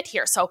should fit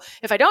here. So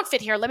if I don't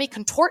fit here, let me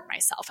contort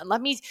myself and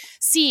let me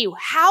see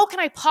how can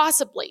I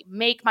possibly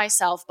make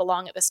myself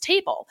belong at this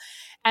table.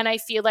 And I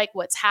feel like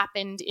what's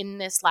happened in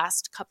this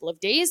last couple of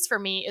days for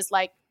me is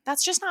like,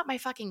 that's just not my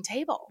fucking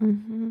table.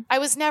 Mm-hmm. I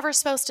was never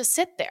supposed to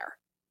sit there.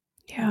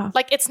 Yeah.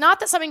 Like, it's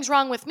not that something's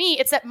wrong with me.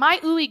 It's that my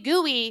ooey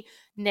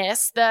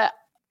gooey-ness, the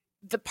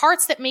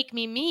parts that make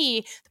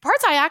me, the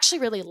parts I actually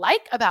really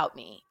like about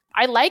me.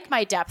 I like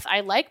my depth.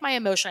 I like my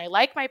emotion. I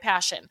like my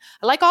passion.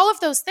 I like all of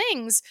those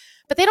things,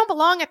 but they don't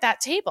belong at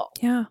that table.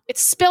 Yeah. It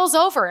spills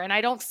over and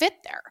I don't fit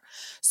there.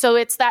 So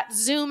it's that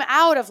zoom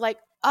out of like,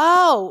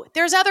 oh,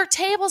 there's other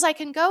tables I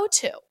can go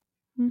to.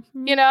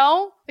 Mm-hmm. You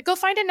know? Like, go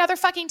find another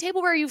fucking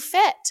table where you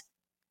fit.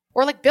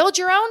 Or like build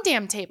your own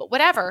damn table,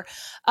 whatever.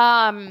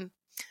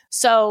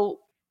 So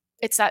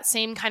it's that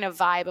same kind of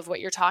vibe of what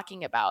you're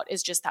talking about,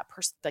 is just that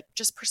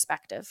just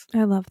perspective.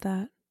 I love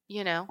that.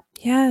 You know?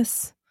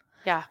 Yes.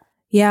 Yeah.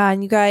 Yeah.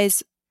 And you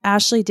guys,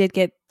 Ashley did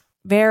get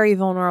very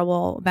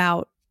vulnerable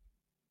about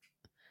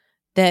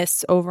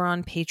this over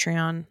on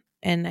Patreon.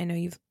 And I know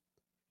you've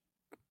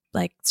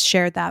like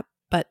shared that,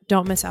 but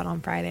don't miss out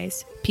on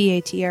Fridays.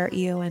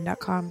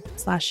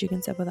 patreon.com/you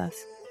can sip with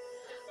us.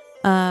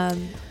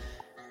 And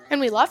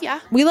we love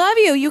ya. We love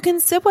you. You can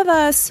sip with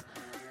us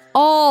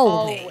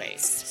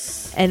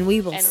always. And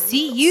we will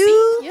see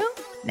you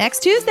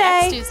next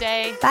Tuesday.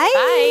 Bye.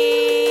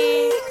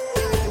 Bye.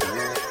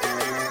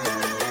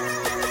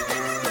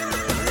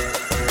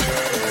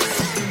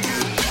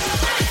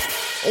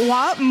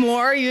 Want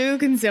more You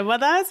Can Sip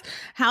With Us?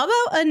 How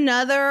about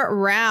another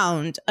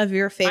round of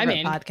your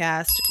favorite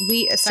podcast?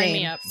 Sign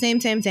me up. Same.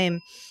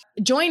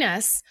 Join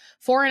us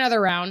for another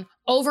round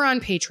over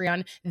on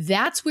Patreon.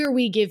 That's where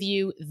we give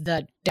you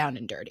the down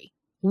and dirty.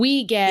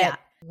 We get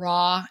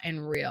raw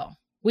and real.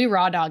 We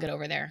raw dog it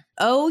over there.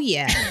 Oh,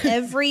 yeah.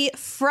 Every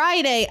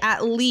Friday,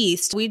 at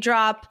least, we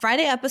drop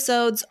Friday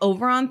episodes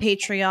over on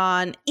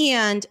Patreon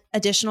and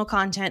additional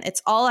content.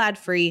 It's all ad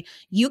free.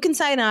 You can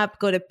sign up.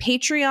 Go to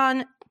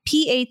Patreon,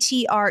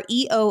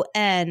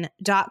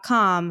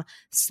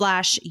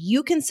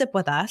 patreon.com/you can sip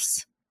with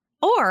us,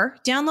 or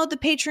download the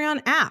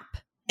Patreon app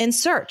and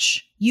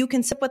search You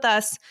Can Sip With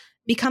Us.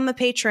 Become a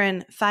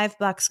patron.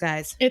 $5,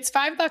 guys. It's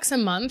 $5 a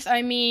month.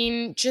 I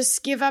mean,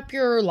 just give up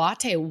your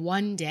latte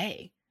one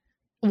day.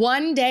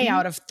 One day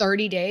out of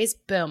 30 days,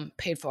 boom,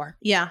 paid for.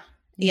 Yeah.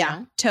 You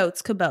know?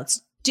 Totes,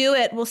 kabotes. Do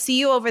it. We'll see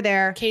you over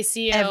there.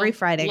 KCO. Every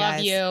Friday, Love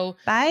guys. you.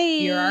 Bye.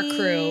 You're our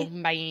crew.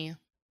 Bye.